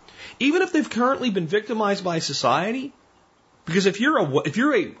 Even if they've currently been victimized by society, because if you're a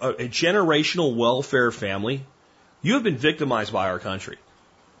generational welfare family, you have been victimized by our country.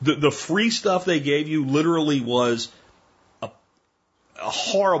 The free stuff they gave you literally was a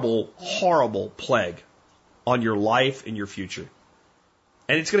horrible, horrible plague on your life and your future.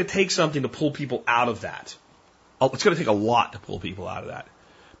 And it's going to take something to pull people out of that. It's going to take a lot to pull people out of that.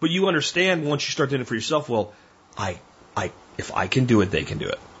 But you understand once you start doing it for yourself, well, if I can do it, they can do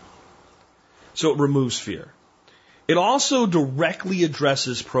it. So it removes fear. It also directly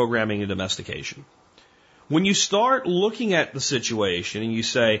addresses programming and domestication. When you start looking at the situation and you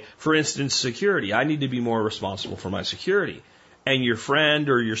say, for instance, security, I need to be more responsible for my security. And your friend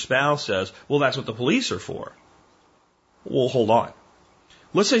or your spouse says, well, that's what the police are for. Well, hold on.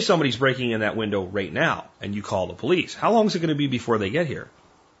 Let's say somebody's breaking in that window right now and you call the police. How long is it going to be before they get here?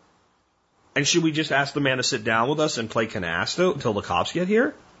 And should we just ask the man to sit down with us and play canasta until the cops get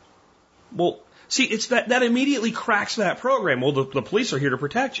here? Well, see, it's that immediately cracks that program. Well, the police are here to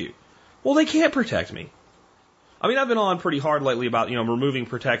protect you. Well, they can't protect me. I mean, I've been on pretty hard lately about, removing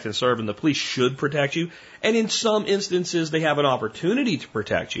protect and serve, and the police should protect you. And in some instances, they have an opportunity to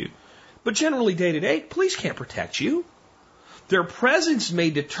protect you. But generally, day to day, police can't protect you. Their presence may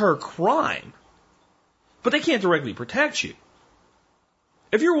deter crime, but they can't directly protect you.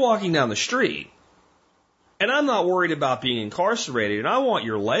 If you're walking down the street, and I'm not worried about being incarcerated, and I want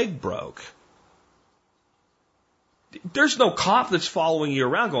your leg broke, there's no cop that's following you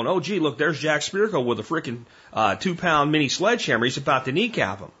around going, oh, gee, look, there's Jack Spirko with a frickin' 2-pound mini sledgehammer. He's about to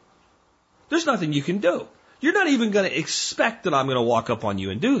kneecap him. There's nothing you can do. You're not even going to expect that I'm going to walk up on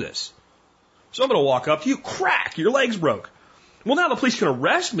you and do this. So I'm going to walk up to you, crack, your leg's broke. Well, now the police can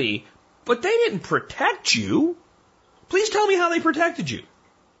arrest me, but they didn't protect you. Please tell me how they protected you.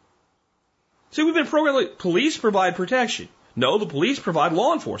 See, we've been programmed like police provide protection. No, the police provide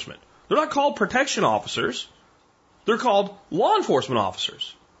law enforcement. They're not called protection officers. They're called law enforcement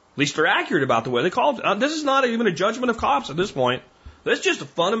officers. At least they're accurate about the way they call it. This is not even a judgment of cops at this point. That's just a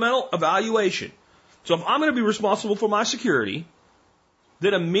fundamental evaluation. So if I'm going to be responsible for my security,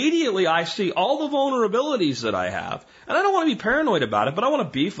 then immediately I see all the vulnerabilities that I have, and I don't want to be paranoid about it, but I want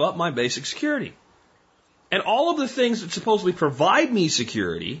to beef up my basic security. And all of the things that supposedly provide me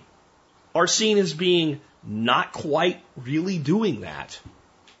security are seen as being not quite really doing that.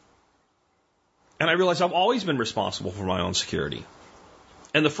 And I realize I've always been responsible for my own security.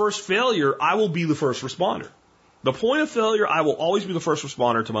 And the first failure, I will be the first responder. The point of failure, I will always be the first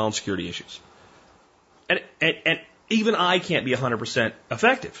responder to my own security issues. And even I can't be 100%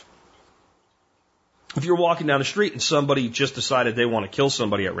 effective. If you're walking down the street and somebody just decided they want to kill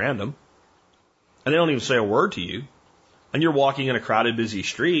somebody at random, and they don't even say a word to you, and you're walking in a crowded, busy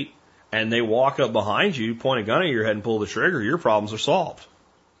street, and they walk up behind you, point a gun at your head and pull the trigger, your problems are solved.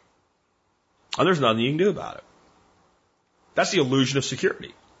 And there's nothing you can do about it. That's the illusion of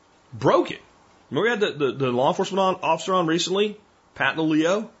security. Broke it. Remember we had the law enforcement officer on recently, Pat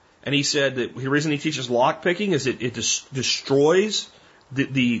Leo, and he said that the reason he teaches lock picking is it destroys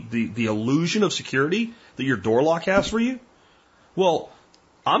the illusion of security that your door lock has for you. Well,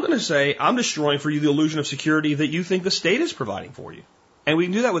 I'm going to say I'm destroying for you the illusion of security that you think the state is providing for you. And we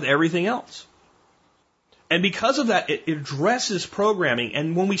can do that with everything else. And because of that, it addresses programming.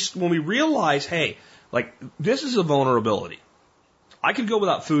 And when we realize, hey, like this is a vulnerability. I could go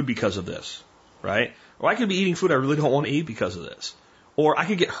without food because of this, right? Or I could be eating food I really don't want to eat because of this. Or I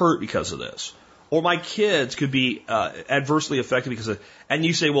could get hurt because of this. Or my kids could be adversely affected because of it. And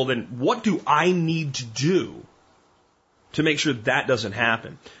you say, well, then what do I need to do to make sure that doesn't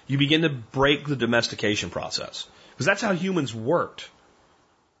happen? You begin to break the domestication process. Because that's how humans worked.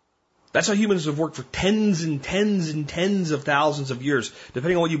 That's how humans have worked for tens and tens and tens of thousands of years.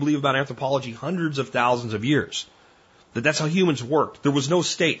 Depending on what you believe about anthropology, hundreds of thousands of years. That's how humans worked. There was no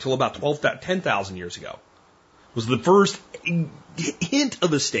state till about 10,000 years ago. It was the first hint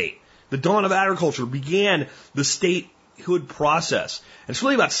of a state. The dawn of agriculture began the statehood process. And it's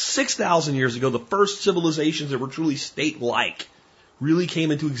really about 6,000 years ago, the first civilizations that were truly state-like really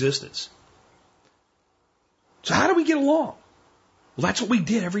came into existence. So how do we get along? Well, that's what we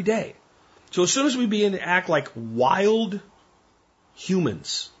did every day. So as soon as we begin to act like wild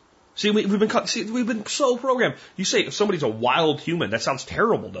humans, we've been so programmed. You say if somebody's a wild human, that sounds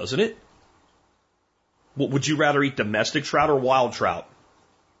terrible, doesn't it? Well, would you rather eat domestic trout or wild trout?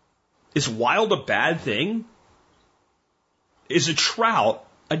 Is wild a bad thing? Is a trout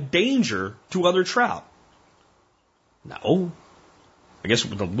a danger to other trout? No. I guess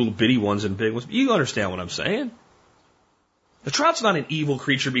with the little bitty ones and big ones. You understand what I'm saying? The trout's not an evil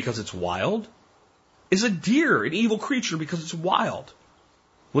creature because it's wild. Is a deer an evil creature because it's wild?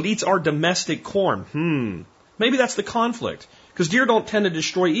 Well, it eats our domestic corn. Maybe that's the conflict. Because deer don't tend to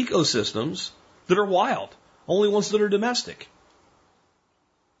destroy ecosystems that are wild. Only ones that are domestic.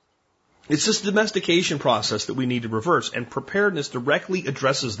 It's this domestication process that we need to reverse, and preparedness directly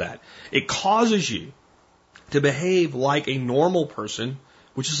addresses that. It causes you to behave like a normal person,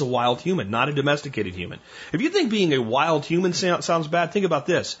 which is a wild human, not a domesticated human. If you think being a wild human sounds bad, think about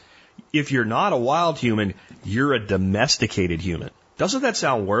this. If you're not a wild human, you're a domesticated human. Doesn't that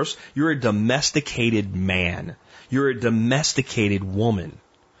sound worse? You're a domesticated man. You're a domesticated woman.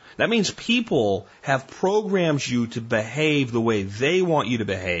 That means people have programmed you to behave the way they want you to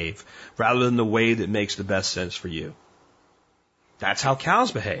behave rather than the way that makes the best sense for you. That's how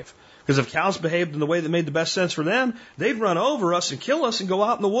cows behave. Because if cows behaved in the way that made the best sense for them, they'd run over us and kill us and go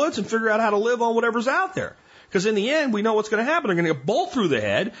out in the woods and figure out how to live on whatever's out there. Because in the end, we know what's going to happen. They're going to get a bolt through the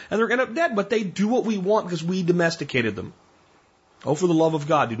head and they're going to end up dead. But they do what we want because we domesticated them. Oh, for the love of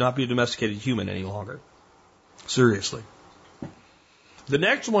God, do not be a domesticated human any longer. Seriously. The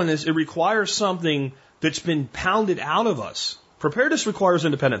next one is it requires something that's been pounded out of us. Preparedness requires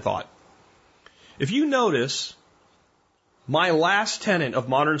independent thought. If you notice, my last tenet of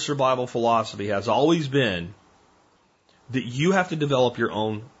modern survival philosophy has always been that you have to develop your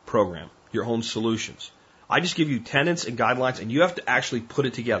own program, your own solutions. I just give you tenets and guidelines, and you have to actually put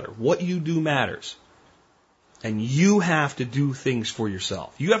it together. What you do matters. And you have to do things for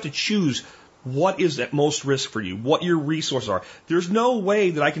yourself. You have to choose what is at most risk for you, what your resources are. There's no way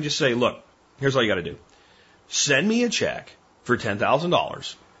that I can just say, look, here's all you got to do. Send me a check for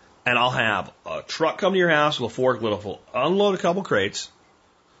 $10,000, and I'll have a truck come to your house with a forklift, unload a couple crates,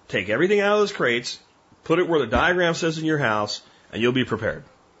 take everything out of those crates, put it where the diagram says in your house, and you'll be prepared.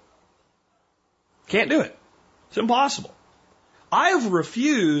 Can't do it. It's impossible. I have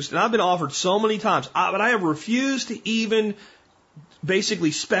refused, and I've been offered so many times, but I have refused to even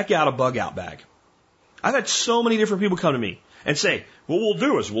basically spec out a bug out bag. I've had so many different people come to me and say, what we'll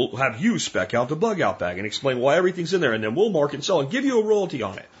do is we'll have you spec out the bug out bag and explain why everything's in there, and then we'll market and sell and give you a royalty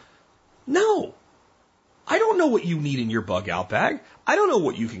on it. No. I don't know what you need in your bug out bag. I don't know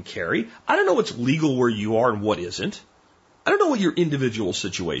what you can carry. I don't know what's legal where you are and what isn't. I don't know what your individual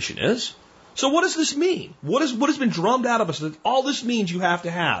situation is. So what does this mean? What has been drummed out of us that all this means you have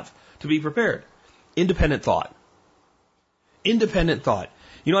to be prepared? Independent thought. Independent thought.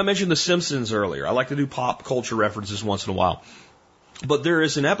 You know, I mentioned The Simpsons earlier. I like to do pop culture references once in a while. But there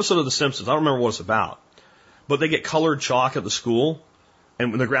is an episode of The Simpsons, I don't remember what it's about, but they get colored chalk at the school,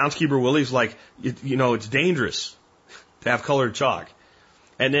 and when the groundskeeper Willie's like, it's dangerous to have colored chalk.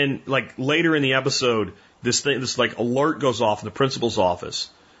 And then, like, later in the episode, this like alert goes off in the principal's office,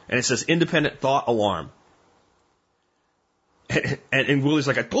 and it says independent thought alarm. And Willie's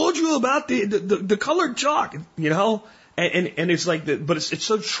like, I told you about the colored chalk, and it's like, but it's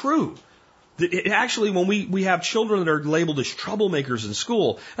so true. It actually, when we have children that are labeled as troublemakers in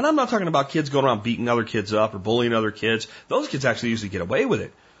school, and I'm not talking about kids going around beating other kids up or bullying other kids, those kids actually usually get away with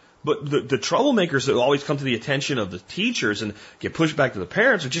it. But the troublemakers that always come to the attention of the teachers and get pushed back to the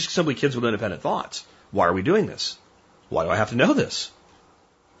parents are just simply kids with independent thoughts. Why are we doing this? Why do I have to know this?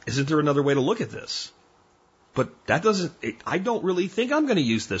 Isn't there another way to look at this? But I don't really think I'm going to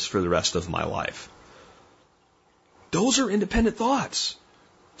use this for the rest of my life. Those are independent thoughts.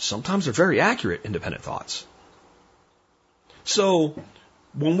 Sometimes they're very accurate independent thoughts. So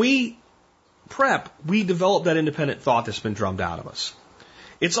when we prep, we develop that independent thought that's been drummed out of us.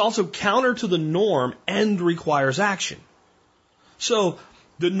 It's also counter to the norm and requires action. So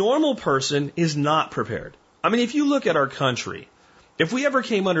the normal person is not prepared. I mean, if you look at our country, if we ever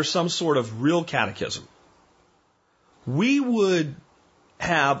came under some sort of real catechism, we would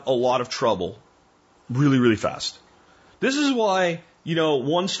have a lot of trouble really, really fast. This is why,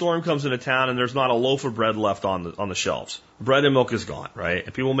 one storm comes into town and there's not a loaf of bread left on the shelves. Bread and milk is gone, right?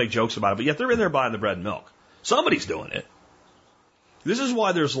 And people make jokes about it, but yet they're in there buying the bread and milk. Somebody's doing it. This is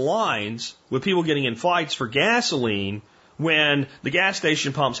why there's lines with people getting in fights for gasoline when the gas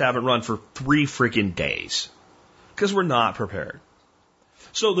station pumps haven't run for 3 freaking days. Because we're not prepared.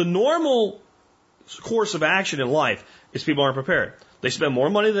 So the normal course of action in life is people aren't prepared. They spend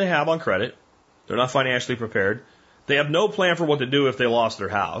more money than they have on credit. They're not financially prepared. They have no plan for what to do if they lost their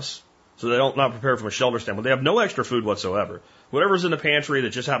house. So they don't not prepared from a shelter standpoint. They have no extra food whatsoever. Whatever's in the pantry that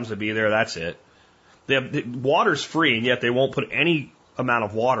just happens to be there, that's it. Water's free, and yet they won't put any amount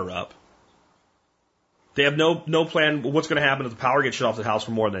of water up. They have no plan what's going to happen if the power gets shut off the house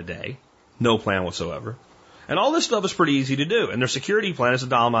for more than a day. No plan whatsoever. And all this stuff is pretty easy to do. And their security plan is to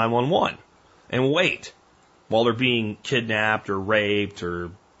dial 911 and wait while they're being kidnapped or raped or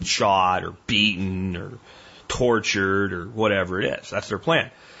shot or beaten or tortured or whatever it is. That's their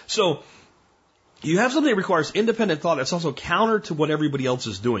plan. So you have something that requires independent thought that's also counter to what everybody else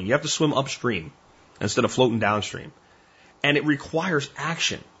is doing. You have to swim upstream instead of floating downstream. And it requires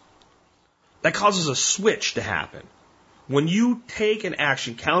action. That causes a switch to happen. When you take an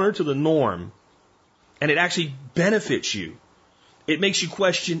action counter to the norm, and it actually benefits you, it makes you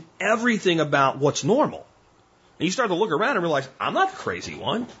question everything about what's normal. And you start to look around and realize, I'm not the crazy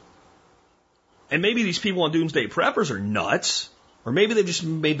one. And maybe these people on Doomsday Preppers are nuts, or maybe they've just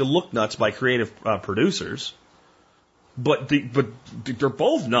made to look nuts by creative producers. But they're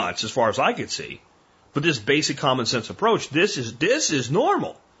both nuts as far as I could see. But this basic common sense approach, this is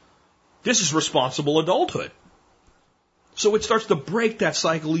normal. This is responsible adulthood. So it starts to break that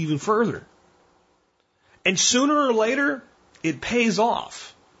cycle even further. And sooner or later, it pays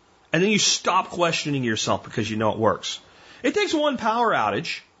off. And then you stop questioning yourself because you know it works. It takes one power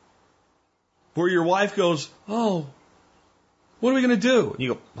outage where your wife goes, oh, what are we going to do? And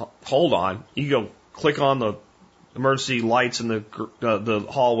you go, hold on. You go click on the emergency lights in the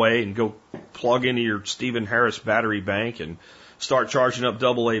hallway and go plug into your Stephen Harris battery bank and start charging up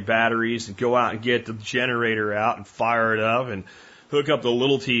AA batteries and go out and get the generator out and fire it up and hook up the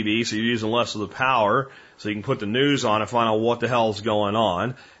little TV so you're using less of the power so you can put the news on and find out what the hell's going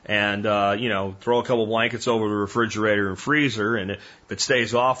on and, throw a couple blankets over the refrigerator and freezer, and if it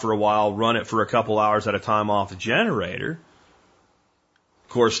stays off for a while, run it for a couple hours at a time off the generator. Of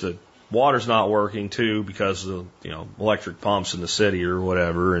course, the water's not working too because of, electric pumps in the city or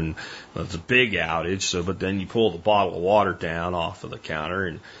whatever, and it's a big outage. So, but then you pull the bottle of water down off of the counter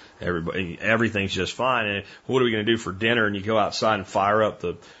and everything's just fine. And what are we going to do for dinner? And you go outside and fire up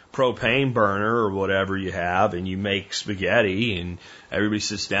the propane burner or whatever you have, and you make spaghetti, and everybody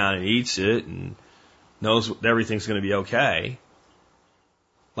sits down and eats it and knows everything's going to be okay.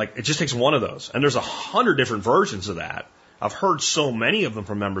 Like, it just takes one of those. And there's 100 different versions of that. I've heard so many of them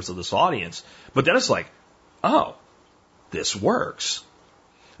from members of this audience. But then it's like, oh, this works.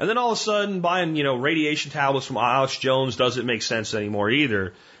 And then all of a sudden, buying, radiation tablets from Alex Jones doesn't make sense anymore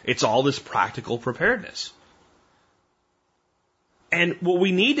either. It's all this practical preparedness. And what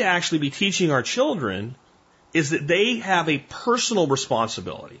we need to actually be teaching our children is that they have a personal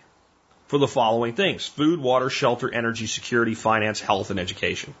responsibility for the following things: food, water, shelter, energy, security, finance, health, and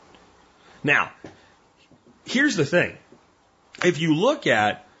education. Now, here's the thing. If you look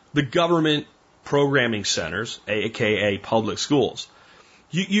at the government programming centers, aka public schools,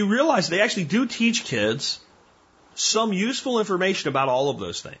 you realize they actually do teach kids some useful information about all of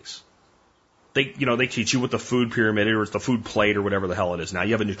those things. They teach you what the food pyramid or the food plate or whatever the hell it is now.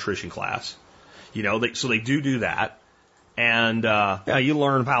 You have a nutrition class. So they do that. And you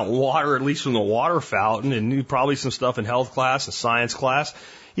learn about water, at least from the water fountain, and probably some stuff in health class and science class.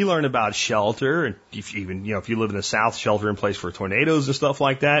 You learn about shelter, and if you live in the South, shelter in place for tornadoes and stuff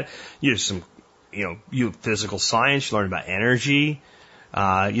like that. You have some, physical science. You learn about energy.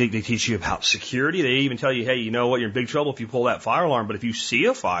 They teach you about security. They even tell you, hey, you know what? You're in big trouble if you pull that fire alarm. But if you see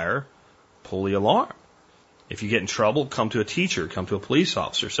a fire, pull the alarm. If you get in trouble, come to a teacher, come to a police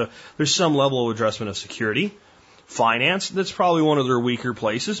officer. So there's some level of addressment of security. Finance, that's probably one of their weaker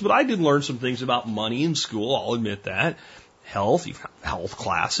places, but I did learn some things about money in school, I'll admit that. Health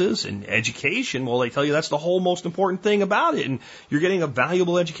classes, and education, well, they tell you that's the whole most important thing about it, and you're getting a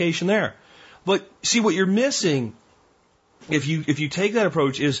valuable education there. But see, what you're missing, if you take that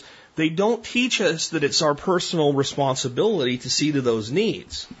approach, is they don't teach us that it's our personal responsibility to see to those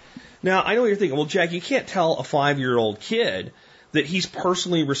needs. Now, I know what you're thinking, well, Jack, you can't tell a 5-year-old kid that he's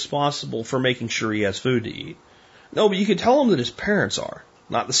personally responsible for making sure he has food to eat. No, but you can tell him that his parents are,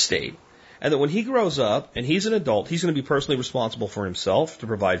 not the state. And that when he grows up and he's an adult, he's going to be personally responsible for himself to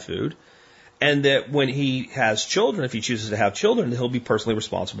provide food. And that when he has children, if he chooses to have children, he'll be personally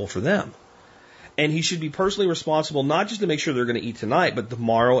responsible for them. And he should be personally responsible not just to make sure they're going to eat tonight, but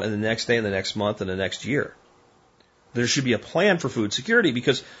tomorrow and the next day and the next month and the next year. There should be a plan for food security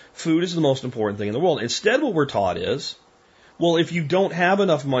because food is the most important thing in the world. Instead, what we're taught is, well, if you don't have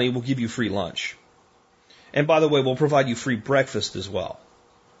enough money, we'll give you free lunch. And by the way, we'll provide you free breakfast as well.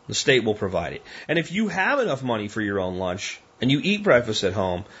 The state will provide it. And if you have enough money for your own lunch and you eat breakfast at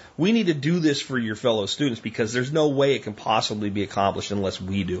home, we need to do this for your fellow students because there's no way it can possibly be accomplished unless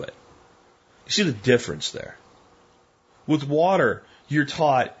we do it. You see the difference there? With water, you're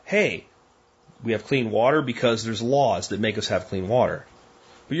taught, hey, we have clean water because there's laws that make us have clean water.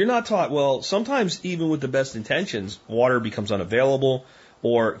 But you're not taught, well, sometimes even with the best intentions, water becomes unavailable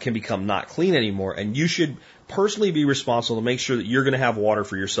or can become not clean anymore, and you should personally be responsible to make sure that you're going to have water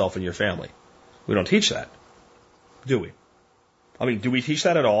for yourself and your family. We don't teach that, do we? I mean, do we teach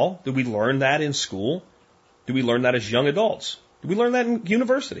that at all? Do we learn that in school? Do we learn that as young adults? Do we learn that in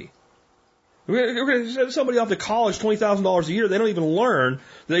university? We're going to send somebody off to college $20,000 a year. They don't even learn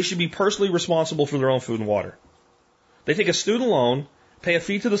that they should be personally responsible for their own food and water. They take a student loan, pay a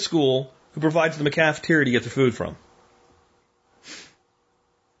fee to the school who provides them a cafeteria to get their food from.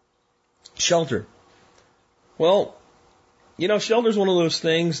 Shelter. Well, shelter is one of those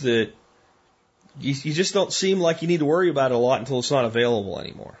things that you just don't seem like you need to worry about it a lot until it's not available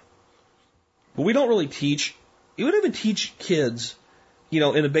anymore. But we don't really teach, you would even teach kids,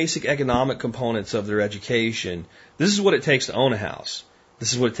 in the basic economic components of their education, this is what it takes to own a house.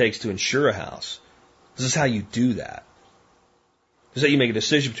 This is what it takes to insure a house. This is how you do that. This is how you make a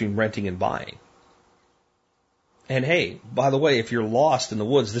decision between renting and buying. And hey, by the way, if you're lost in the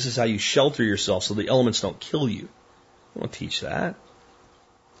woods, this is how you shelter yourself so the elements don't kill you. We don't teach that.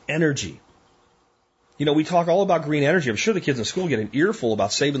 Energy. We talk all about green energy. I'm sure the kids in school get an earful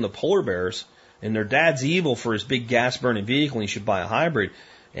about saving the polar bears, and their dad's evil for his big gas-burning vehicle and you should buy a hybrid.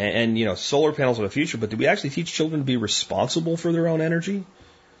 And solar panels are the future. But do we actually teach children to be responsible for their own energy?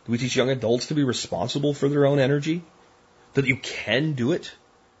 Do we teach young adults to be responsible for their own energy? That you can do it?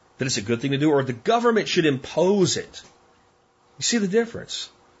 That it's a good thing to do, or the government should impose it. You see the difference?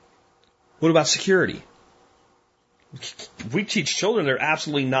 What about security? We teach children they're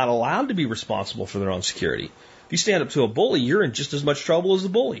absolutely not allowed to be responsible for their own security. If you stand up to a bully, you're in just as much trouble as the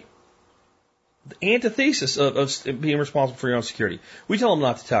bully. The antithesis of being responsible for your own security. We tell them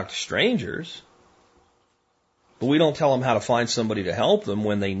not to talk to strangers, but we don't tell them how to find somebody to help them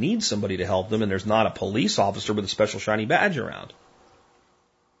when they need somebody to help them and there's not a police officer with a special shiny badge around.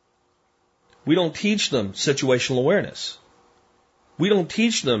 We don't teach them situational awareness. We don't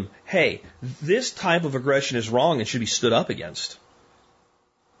teach them, hey, this type of aggression is wrong and should be stood up against.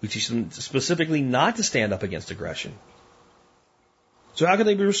 We teach them specifically not to stand up against aggression. So how can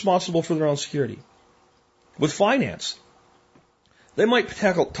they be responsible for their own security? With finance, they might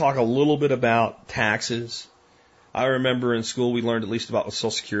talk a little bit about taxes. I remember in school we learned at least about what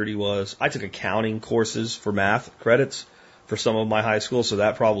Social Security was. I took accounting courses for math credits for some of my high school, so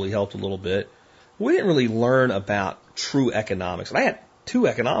that probably helped a little bit. We didn't really learn about true economics. And I had 2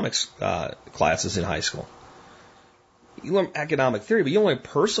 economics classes in high school. You learn economic theory, but you don't learn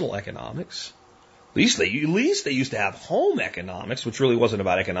personal economics. At least they used to have home economics, which really wasn't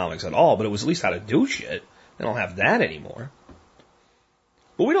about economics at all, but it was at least how to do shit. They don't have that anymore.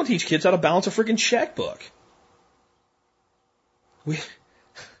 But we don't teach kids how to balance a freaking checkbook.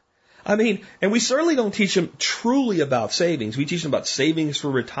 And we certainly don't teach them truly about savings. We teach them about savings for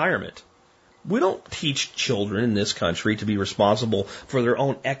retirement. We don't teach children in this country to be responsible for their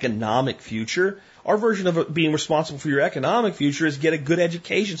own economic future. Our version of being responsible for your economic future is get a good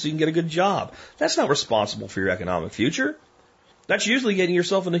education so you can get a good job. That's not responsible for your economic future. That's usually getting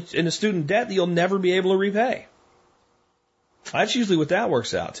yourself in a student debt that you'll never be able to repay. That's usually what that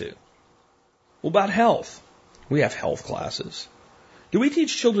works out to. Well, about health. We have health classes. Do we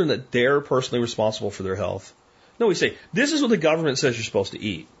teach children that they're personally responsible for their health? No, we say, this is what the government says you're supposed to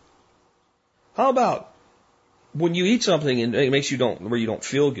eat. How about when you eat something and it makes you where you don't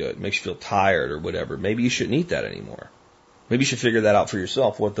feel good, makes you feel tired or whatever, maybe you shouldn't eat that anymore. Maybe you should figure that out for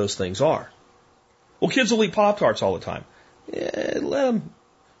yourself, what those things are. Well, kids will eat Pop-Tarts all the time. Yeah, let them.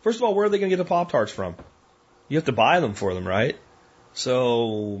 First of all, where are they going to get the Pop-Tarts from? You have to buy them for them, right?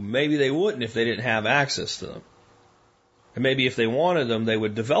 So maybe they wouldn't if they didn't have access to them. And maybe if they wanted them, they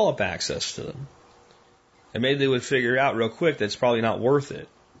would develop access to them. And maybe they would figure out real quick that it's probably not worth it.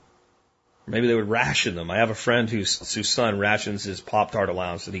 Maybe they would ration them. I have a friend whose son rations his Pop-Tart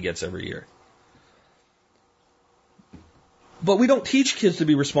allowance that he gets every year. But we don't teach kids to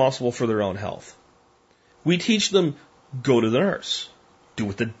be responsible for their own health. We teach them, go to the nurse. Do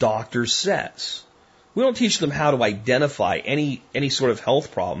what the doctor says. We don't teach them how to identify any sort of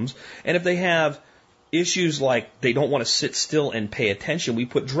health problems. And if they have issues like they don't want to sit still and pay attention, we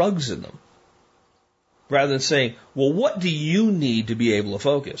put drugs in them. Rather than saying, well, what do you need to be able to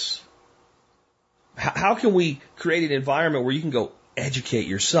focus? How can we create an environment where you can go educate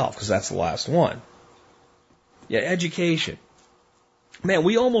yourself? Because that's the last one. Yeah, education. Man,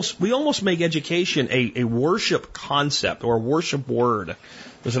 we almost make education a worship concept or a worship word.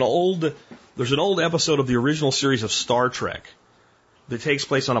 There's an old episode of the original series of Star Trek that takes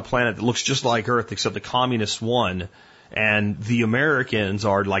place on a planet that looks just like Earth, except the communists won, and the Americans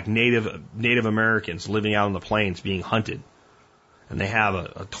are like Native Americans living out on the plains being hunted. And they have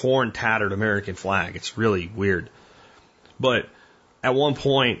a torn, tattered American flag. It's really weird. But at one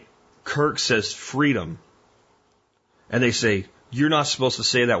point, Kirk says freedom. And they say, you're not supposed to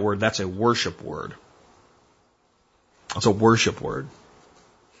say that word. That's a worship word. It's a worship word.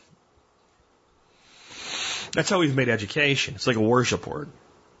 That's how we've made education. It's like a worship word.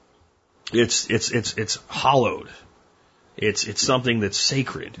 It's hallowed. It's something that's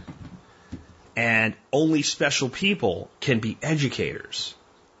sacred. And only special people can be educators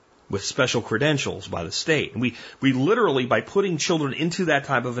with special credentials by the state. And we literally, by putting children into that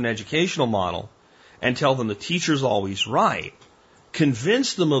type of an educational model and tell them the teacher's always right,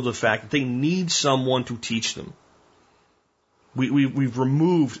 convince them of the fact that they need someone to teach them. We've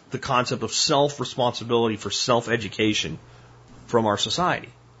removed the concept of self-responsibility for self-education from our society.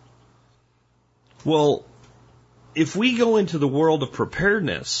 Well, if we go into the world of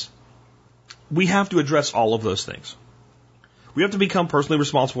preparedness, we have to address all of those things. We have to become personally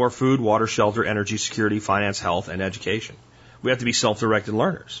responsible for food, water, shelter, energy, security, finance, health, and education. We have to be self-directed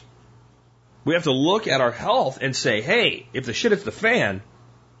learners. We have to look at our health and say, hey, if the shit hits the fan,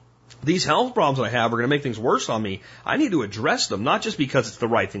 these health problems I have are going to make things worse on me. I need to address them, not just because it's the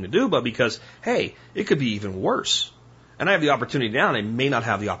right thing to do, but because, hey, it could be even worse. And I have the opportunity now, and I may not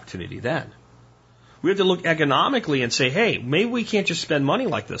have the opportunity then. We have to look economically and say, hey, maybe we can't just spend money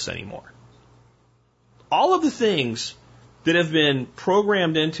like this anymore. All of the things that have been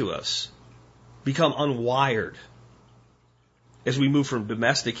programmed into us become unwired as we move from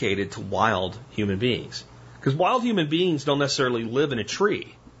domesticated to wild human beings. Because wild human beings don't necessarily live in a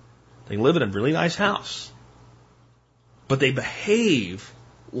tree. They live in a really nice house. But they behave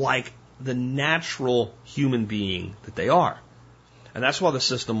like the natural human being that they are. And that's why the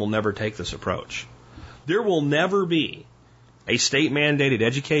system will never take this approach. There will never be a state-mandated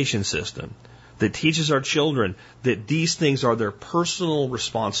education system that teaches our children that these things are their personal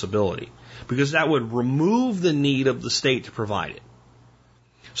responsibility, because that would remove the need of the state to provide it.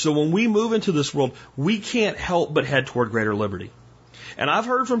 So when we move into this world, we can't help but head toward greater liberty. And I've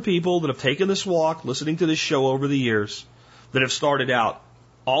heard from people that have taken this walk, listening to this show over the years, that have started out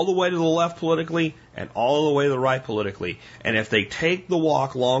all the way to the left politically and all the way to the right politically. And if they take the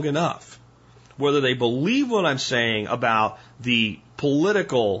walk long enough, whether they believe what I'm saying about the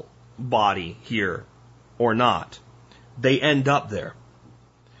political body here or not, they end up there.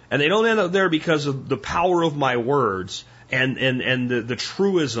 And they don't end up there because of the power of my words and the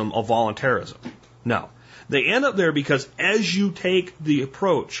truism of voluntarism. No. They end up there because as you take the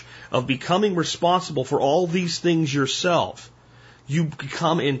approach of becoming responsible for all these things yourself, you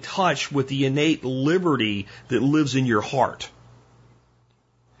become in touch with the innate liberty that lives in your heart.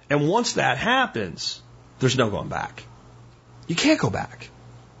 And once that happens, there's no going back. You can't go back.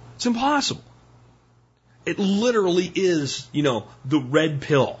 It's impossible. It literally is, the red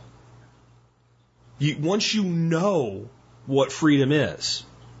pill. Once you know what freedom is,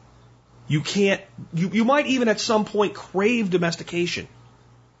 you can't, you might even at some point crave domestication.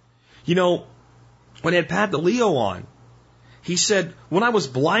 When I had Pat DeLeo on, he said, when I was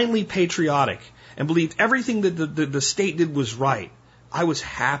blindly patriotic and believed everything that the state did was right, I was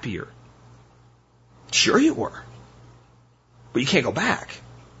happier. Sure you were. But you can't go back.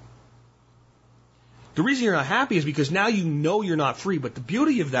 The reason you're not happy is because now you know you're not free, but the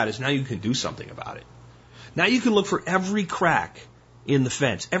beauty of that is now you can do something about it. Now you can look for every crack in the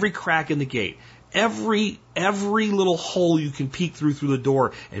fence, every crack in the gate, every little hole you can peek through the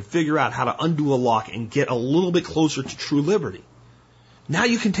door and figure out how to undo a lock and get a little bit closer to true liberty. Now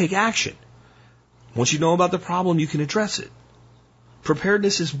you can take action. Once you know about the problem, you can address it.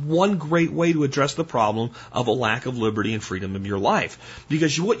 Preparedness is one great way to address the problem of a lack of liberty and freedom in your life.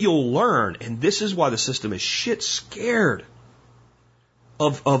 Because what you'll learn, and this is why the system is shit scared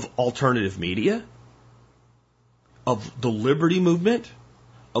of alternative media, of the liberty movement,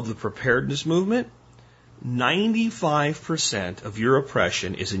 of the preparedness movement, 95% of your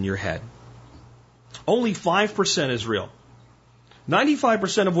oppression is in your head. Only 5% is real.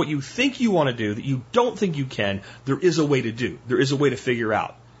 95% of what you think you want to do that you don't think you can, there is a way to do. There is a way to figure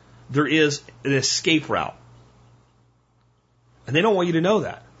out. There is an escape route. And they don't want you to know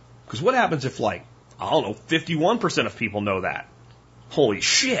that. Because what happens if 51% of people know that? Holy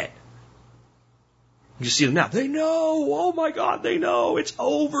shit. You see them now. They know. Oh my God, they know. It's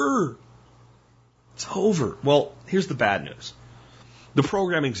over. It's over. Well, here's the bad news. The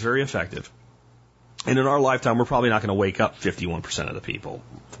programming is very effective. And in our lifetime, we're probably not going to wake up 51% of the people,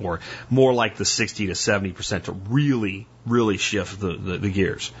 or more like the 60 to 70% to really, really shift the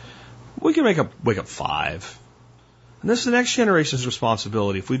gears. We can wake up 5. And this is the next generation's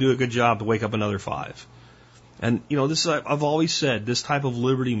responsibility, if we do a good job, to wake up another 5. And, this I've always said, this type of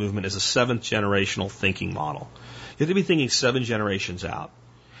liberty movement is a 7th generational thinking model. You have to be thinking 7 generations out.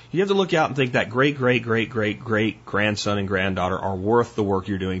 You have to look out and think that great grandson and granddaughter are worth the work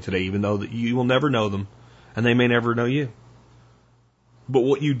you're doing today, even though that you will never know them and they may never know you. But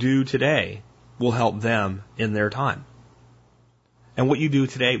what you do today will help them in their time. And what you do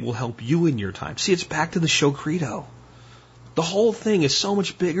today will help you in your time. See, it's back to the show credo. The whole thing is so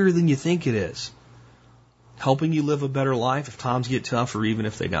much bigger than you think it is. Helping you live a better life if times get tough or even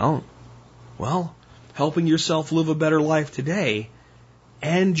if they don't. Well, helping yourself live a better life today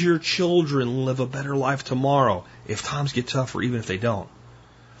and your children live a better life tomorrow if times get tough or even if they don't.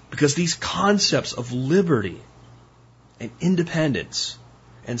 Because these concepts of liberty and independence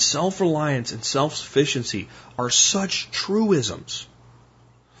and self-reliance and self-sufficiency are such truisms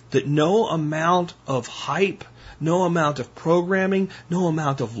that no amount of hype, no amount of programming, no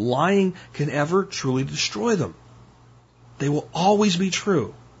amount of lying can ever truly destroy them. They will always be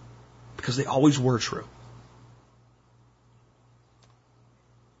true because they always were true.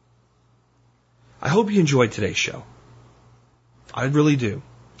 I hope you enjoyed today's show. I really do.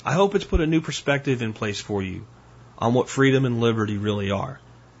 I hope it's put a new perspective in place for you on what freedom and liberty really are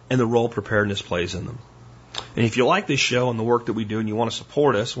and the role preparedness plays in them. And if you like this show and the work that we do and you want to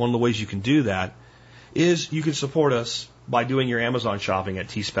support us, one of the ways you can do that is you can support us by doing your Amazon shopping at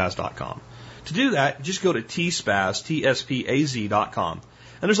tspaz.com. To do that, just go to tspaz, TSPAZ.com.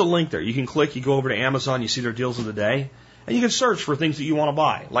 And there's a link there. You can click, you go over to Amazon, you see their deals of the day, and you can search for things that you want to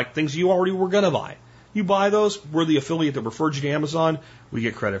buy, like things you already were going to buy. You buy those, we're the affiliate that referred you to Amazon, we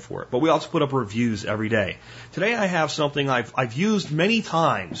get credit for it. But we also put up reviews every day. Today I have something I've used many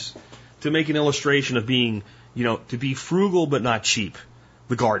times to make an illustration of being, to be frugal but not cheap,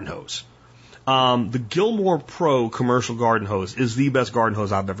 the garden hose. The Gilmore Pro commercial garden hose is the best garden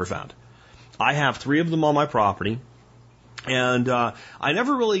hose I've ever found. I have 3 of them on my property. And I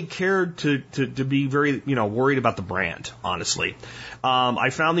never really cared to be very, worried about the brand, honestly.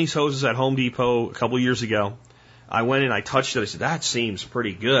 I found these hoses at Home Depot a couple of years ago. I went and I touched it. I said, that seems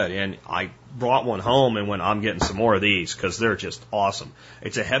pretty good. And I brought one home and went, I'm getting some more of these because they're just awesome.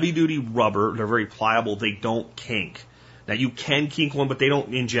 It's a heavy-duty rubber. They're very pliable. They don't kink. Now, you can kink one, but they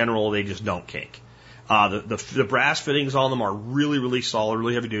don't, in general, they just don't kink. The brass fittings on them are really, really solid,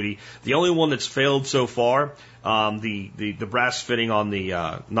 really heavy duty. The only one that's failed so far, the brass fitting on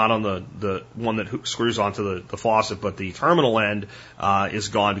the, not on the one that screws onto the faucet, but the terminal end, is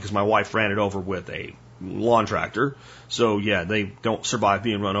gone because my wife ran it over with a lawn tractor. So yeah, they don't survive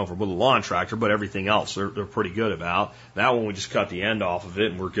being run over with a lawn tractor, but everything else they're pretty good about. That one we just cut the end off of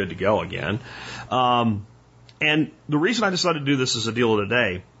it and we're good to go again. And the reason I decided to do this as a deal of the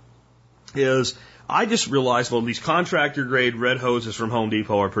day is I just realized, well, these contractor grade red hoses from Home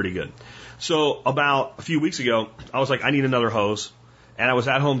Depot are pretty good. So about a few weeks ago, I was like, I need another hose. And I was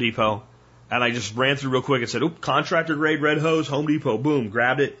at Home Depot, and I just ran through real quick and said, oop, contractor grade red hose, Home Depot, boom,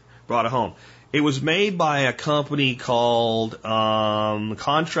 grabbed it, brought it home. It was made by a company called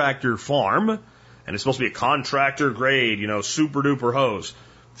Contractor Farm, and it's supposed to be a contractor grade, super duper hose.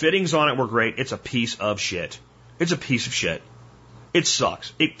 Fittings on it were great. It's a piece of shit. It's a piece of shit. It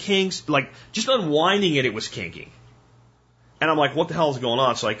sucks. It kinks, like, just unwinding it was kinky. And I'm like, what the hell is going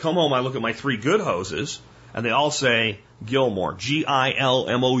on? So I come home, I look at my 3 good hoses, and they all say Gilmore,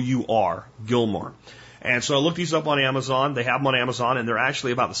 Gilmour, Gilmore. And so I looked these up on Amazon. They have them on Amazon, and they're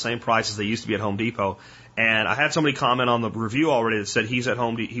actually about the same price as they used to be at Home Depot. And I had somebody comment on the review already that said he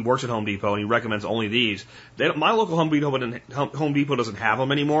works at Home Depot, and he recommends only these. My local Home Depot doesn't have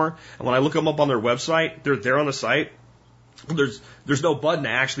them anymore. And when I look them up on their website, they're there on the site. There's no button to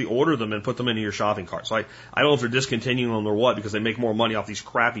actually order them and put them into your shopping cart. So I don't know if they're discontinuing them or what, because they make more money off these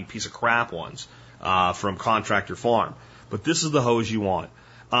crappy piece of crap ones from Contractor Farm. But this is the hose you want.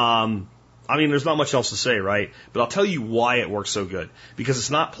 I mean, there's not much else to say, right? But I'll tell you why it works so good. Because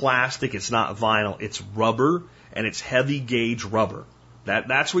it's not plastic, it's not vinyl, it's rubber, and it's heavy gauge rubber.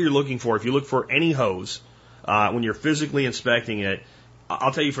 That's what you're looking for. If you look for any hose, when you're physically inspecting it,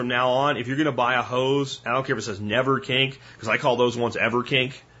 I'll tell you from now on, if you're going to buy a hose, I don't care if it says never kink, because I call those ones ever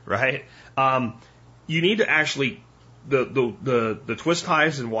kink, right? You need to actually, the twist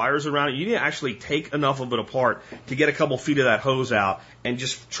ties and wires around it, you need to actually take enough of it apart to get a couple feet of that hose out and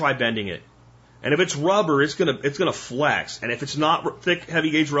just try bending it. And if it's rubber, it's gonna flex. And if it's not thick,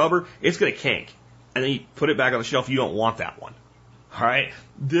 heavy gauge rubber, it's gonna kink. And then you put it back on the shelf. You don't want that one. All right.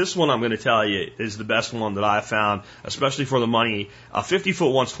 This one I'm going to tell you is the best one that I've found, especially for the money. A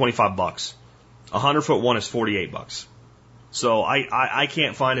 50-foot one's $25. A 100-foot one is $48. So I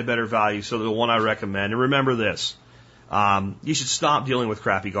can't find a better value. So the one I recommend. And remember this. You should stop dealing with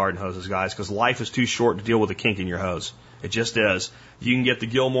crappy garden hoses, guys, because life is too short to deal with a kink in your hose. It just is. You can get the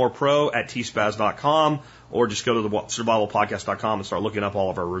Gilmore Pro at tspaz.com, or just go to the survivalpodcast.com and start looking up all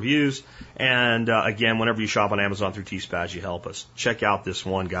of our reviews. And again, whenever you shop on Amazon through T-Spaz, you help us. Check out this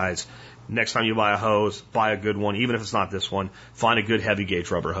one, guys. Next time you buy a hose, buy a good one. Even if it's not this one, find a good heavy gauge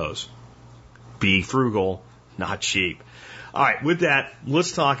rubber hose. Be frugal, not cheap. All right, with that,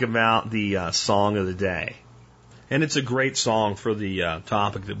 let's talk about the song of the day. And it's a great song for the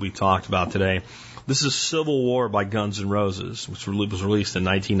topic that we talked about today. This is Civil War by Guns N' Roses, which was released in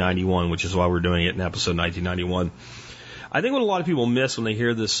 1991, which is why we're doing it in episode 1991. I think what a lot of people miss when they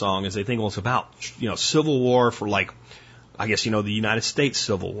hear this song is they think, well, it's about, Civil War for, like, I guess, the United States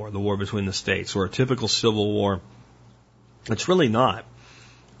Civil War, the war between the states, or a typical Civil War. It's really not.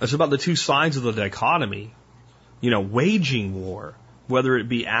 It's about the two sides of the dichotomy, waging war, whether it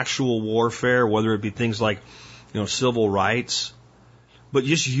be actual warfare, whether it be things like, civil rights, but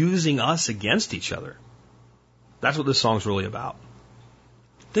just using us against each other. That's what this song's really about.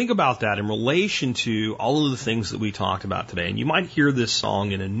 Think about that in relation to all of the things that we talked about today. And you might hear this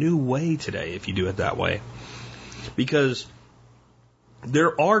song in a new way today if you do it that way. Because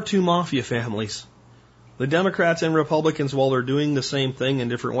there are two mafia families. The Democrats and Republicans, while they're doing the same thing in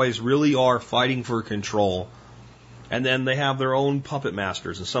different ways, really are fighting for control. And then they have their own puppet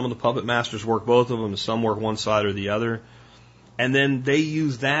masters. And some of the puppet masters work both of them, and some work one side or the other. And then they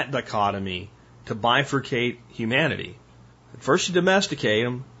use that dichotomy to bifurcate humanity. First you domesticate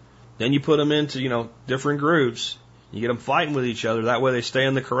them, then you put them into, different groups. You get them fighting with each other. That way they stay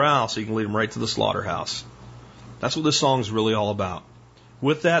in the corral so you can lead them right to the slaughterhouse. That's what this song's really all about.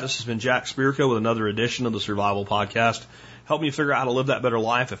 With that, this has been Jack Spirko with another edition of the Survival Podcast. Help me figure out how to live that better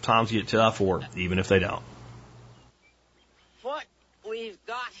life if times get tough or even if they don't. What we've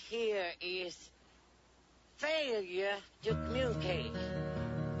got here is failure to communicate.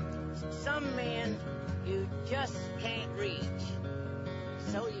 Some men you just can't reach.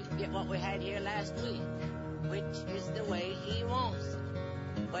 So you get what we had here last week, which is the way he wants it.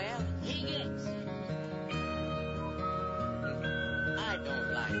 Well, he gets it. I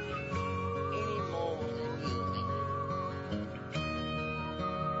don't like it any more than you do.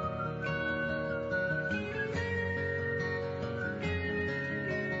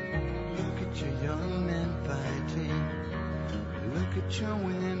 Look at your young men fighting. Look at your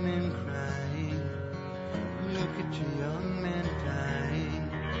women crying. Look at your young men dying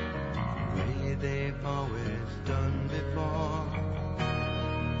the way they've always done before.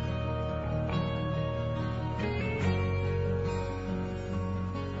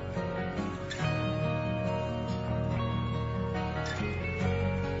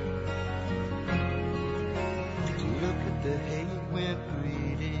 Look at the hate we're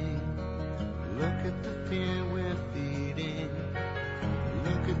breeding.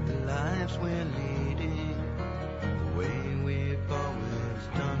 lives we're leading, the way we've always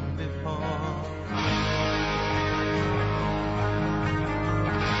done before.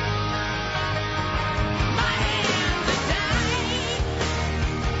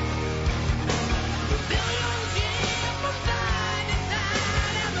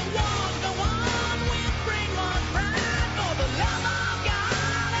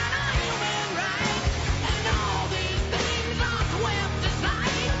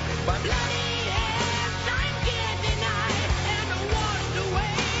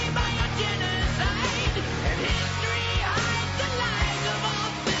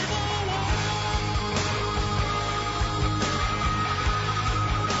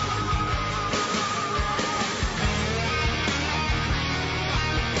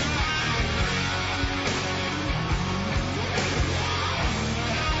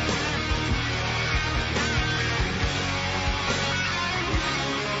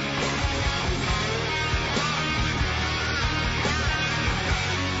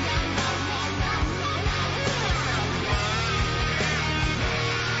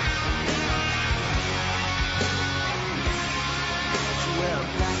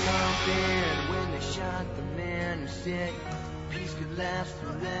 Peace could last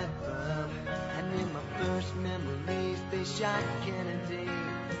forever. And in my first memories, they shot Kennedy.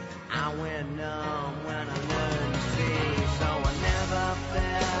 I went numb when I learned to see. So I never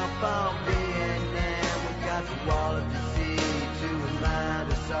fell for Vietnam. We got the wall of deceit to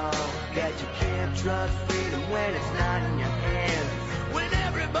remind us all that you can't trust freedom when it's not in your hands. When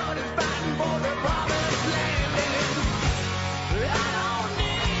everybody's fighting for the promised land. I don't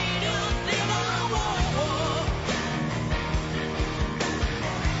need a civil war.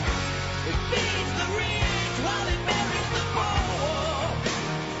 It feeds the rich while it buries the poor.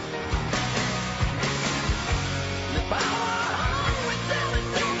 The power hungry selling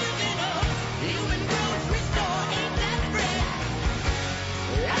soldiers in a human grocery store ain't that free.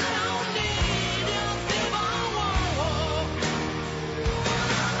 I don't need a civil war.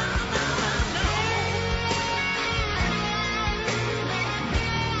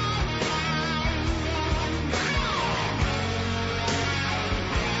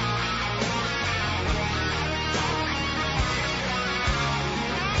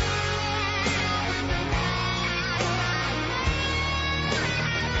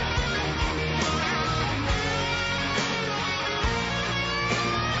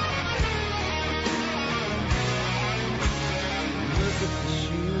 Look at the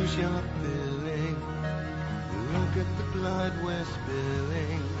shoes you're filling. Look at the blood we're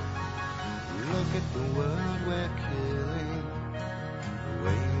spilling. Look at the world we're killing. The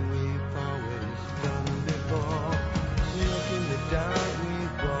way we've always done before. Look in the dark we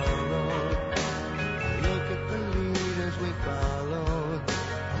borrowed. Look at the leaders we followed.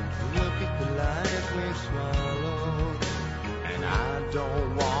 Look at the lies we've swallowed. And I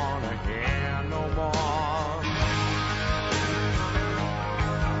don't wanna hear no more.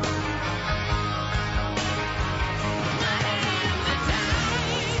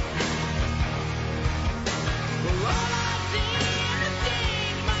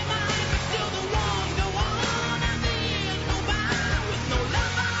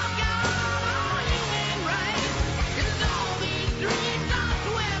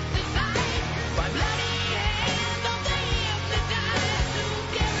 By bloody hands of the hypnotized.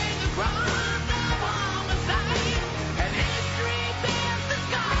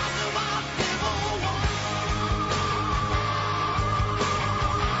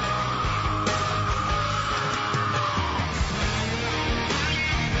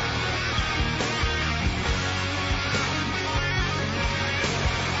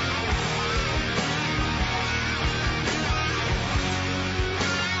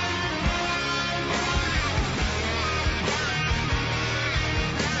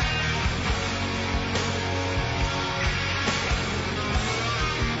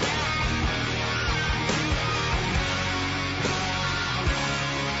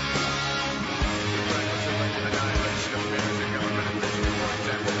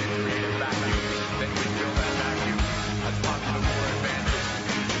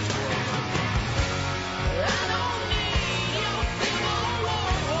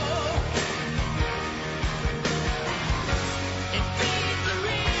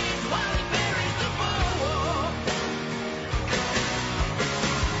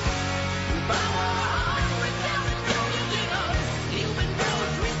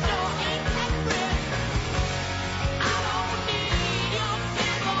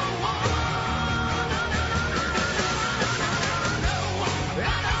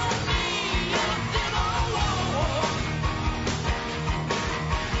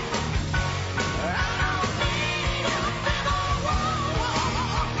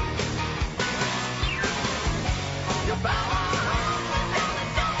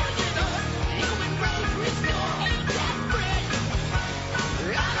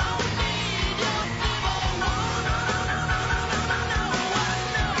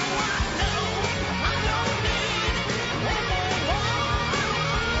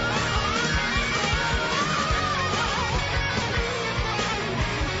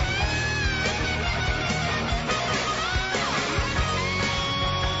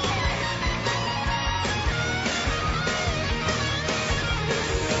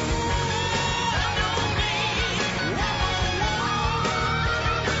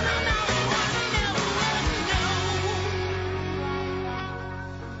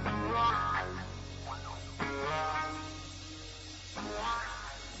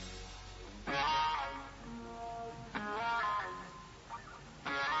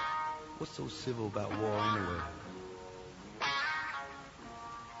 What's so civil about war anyway?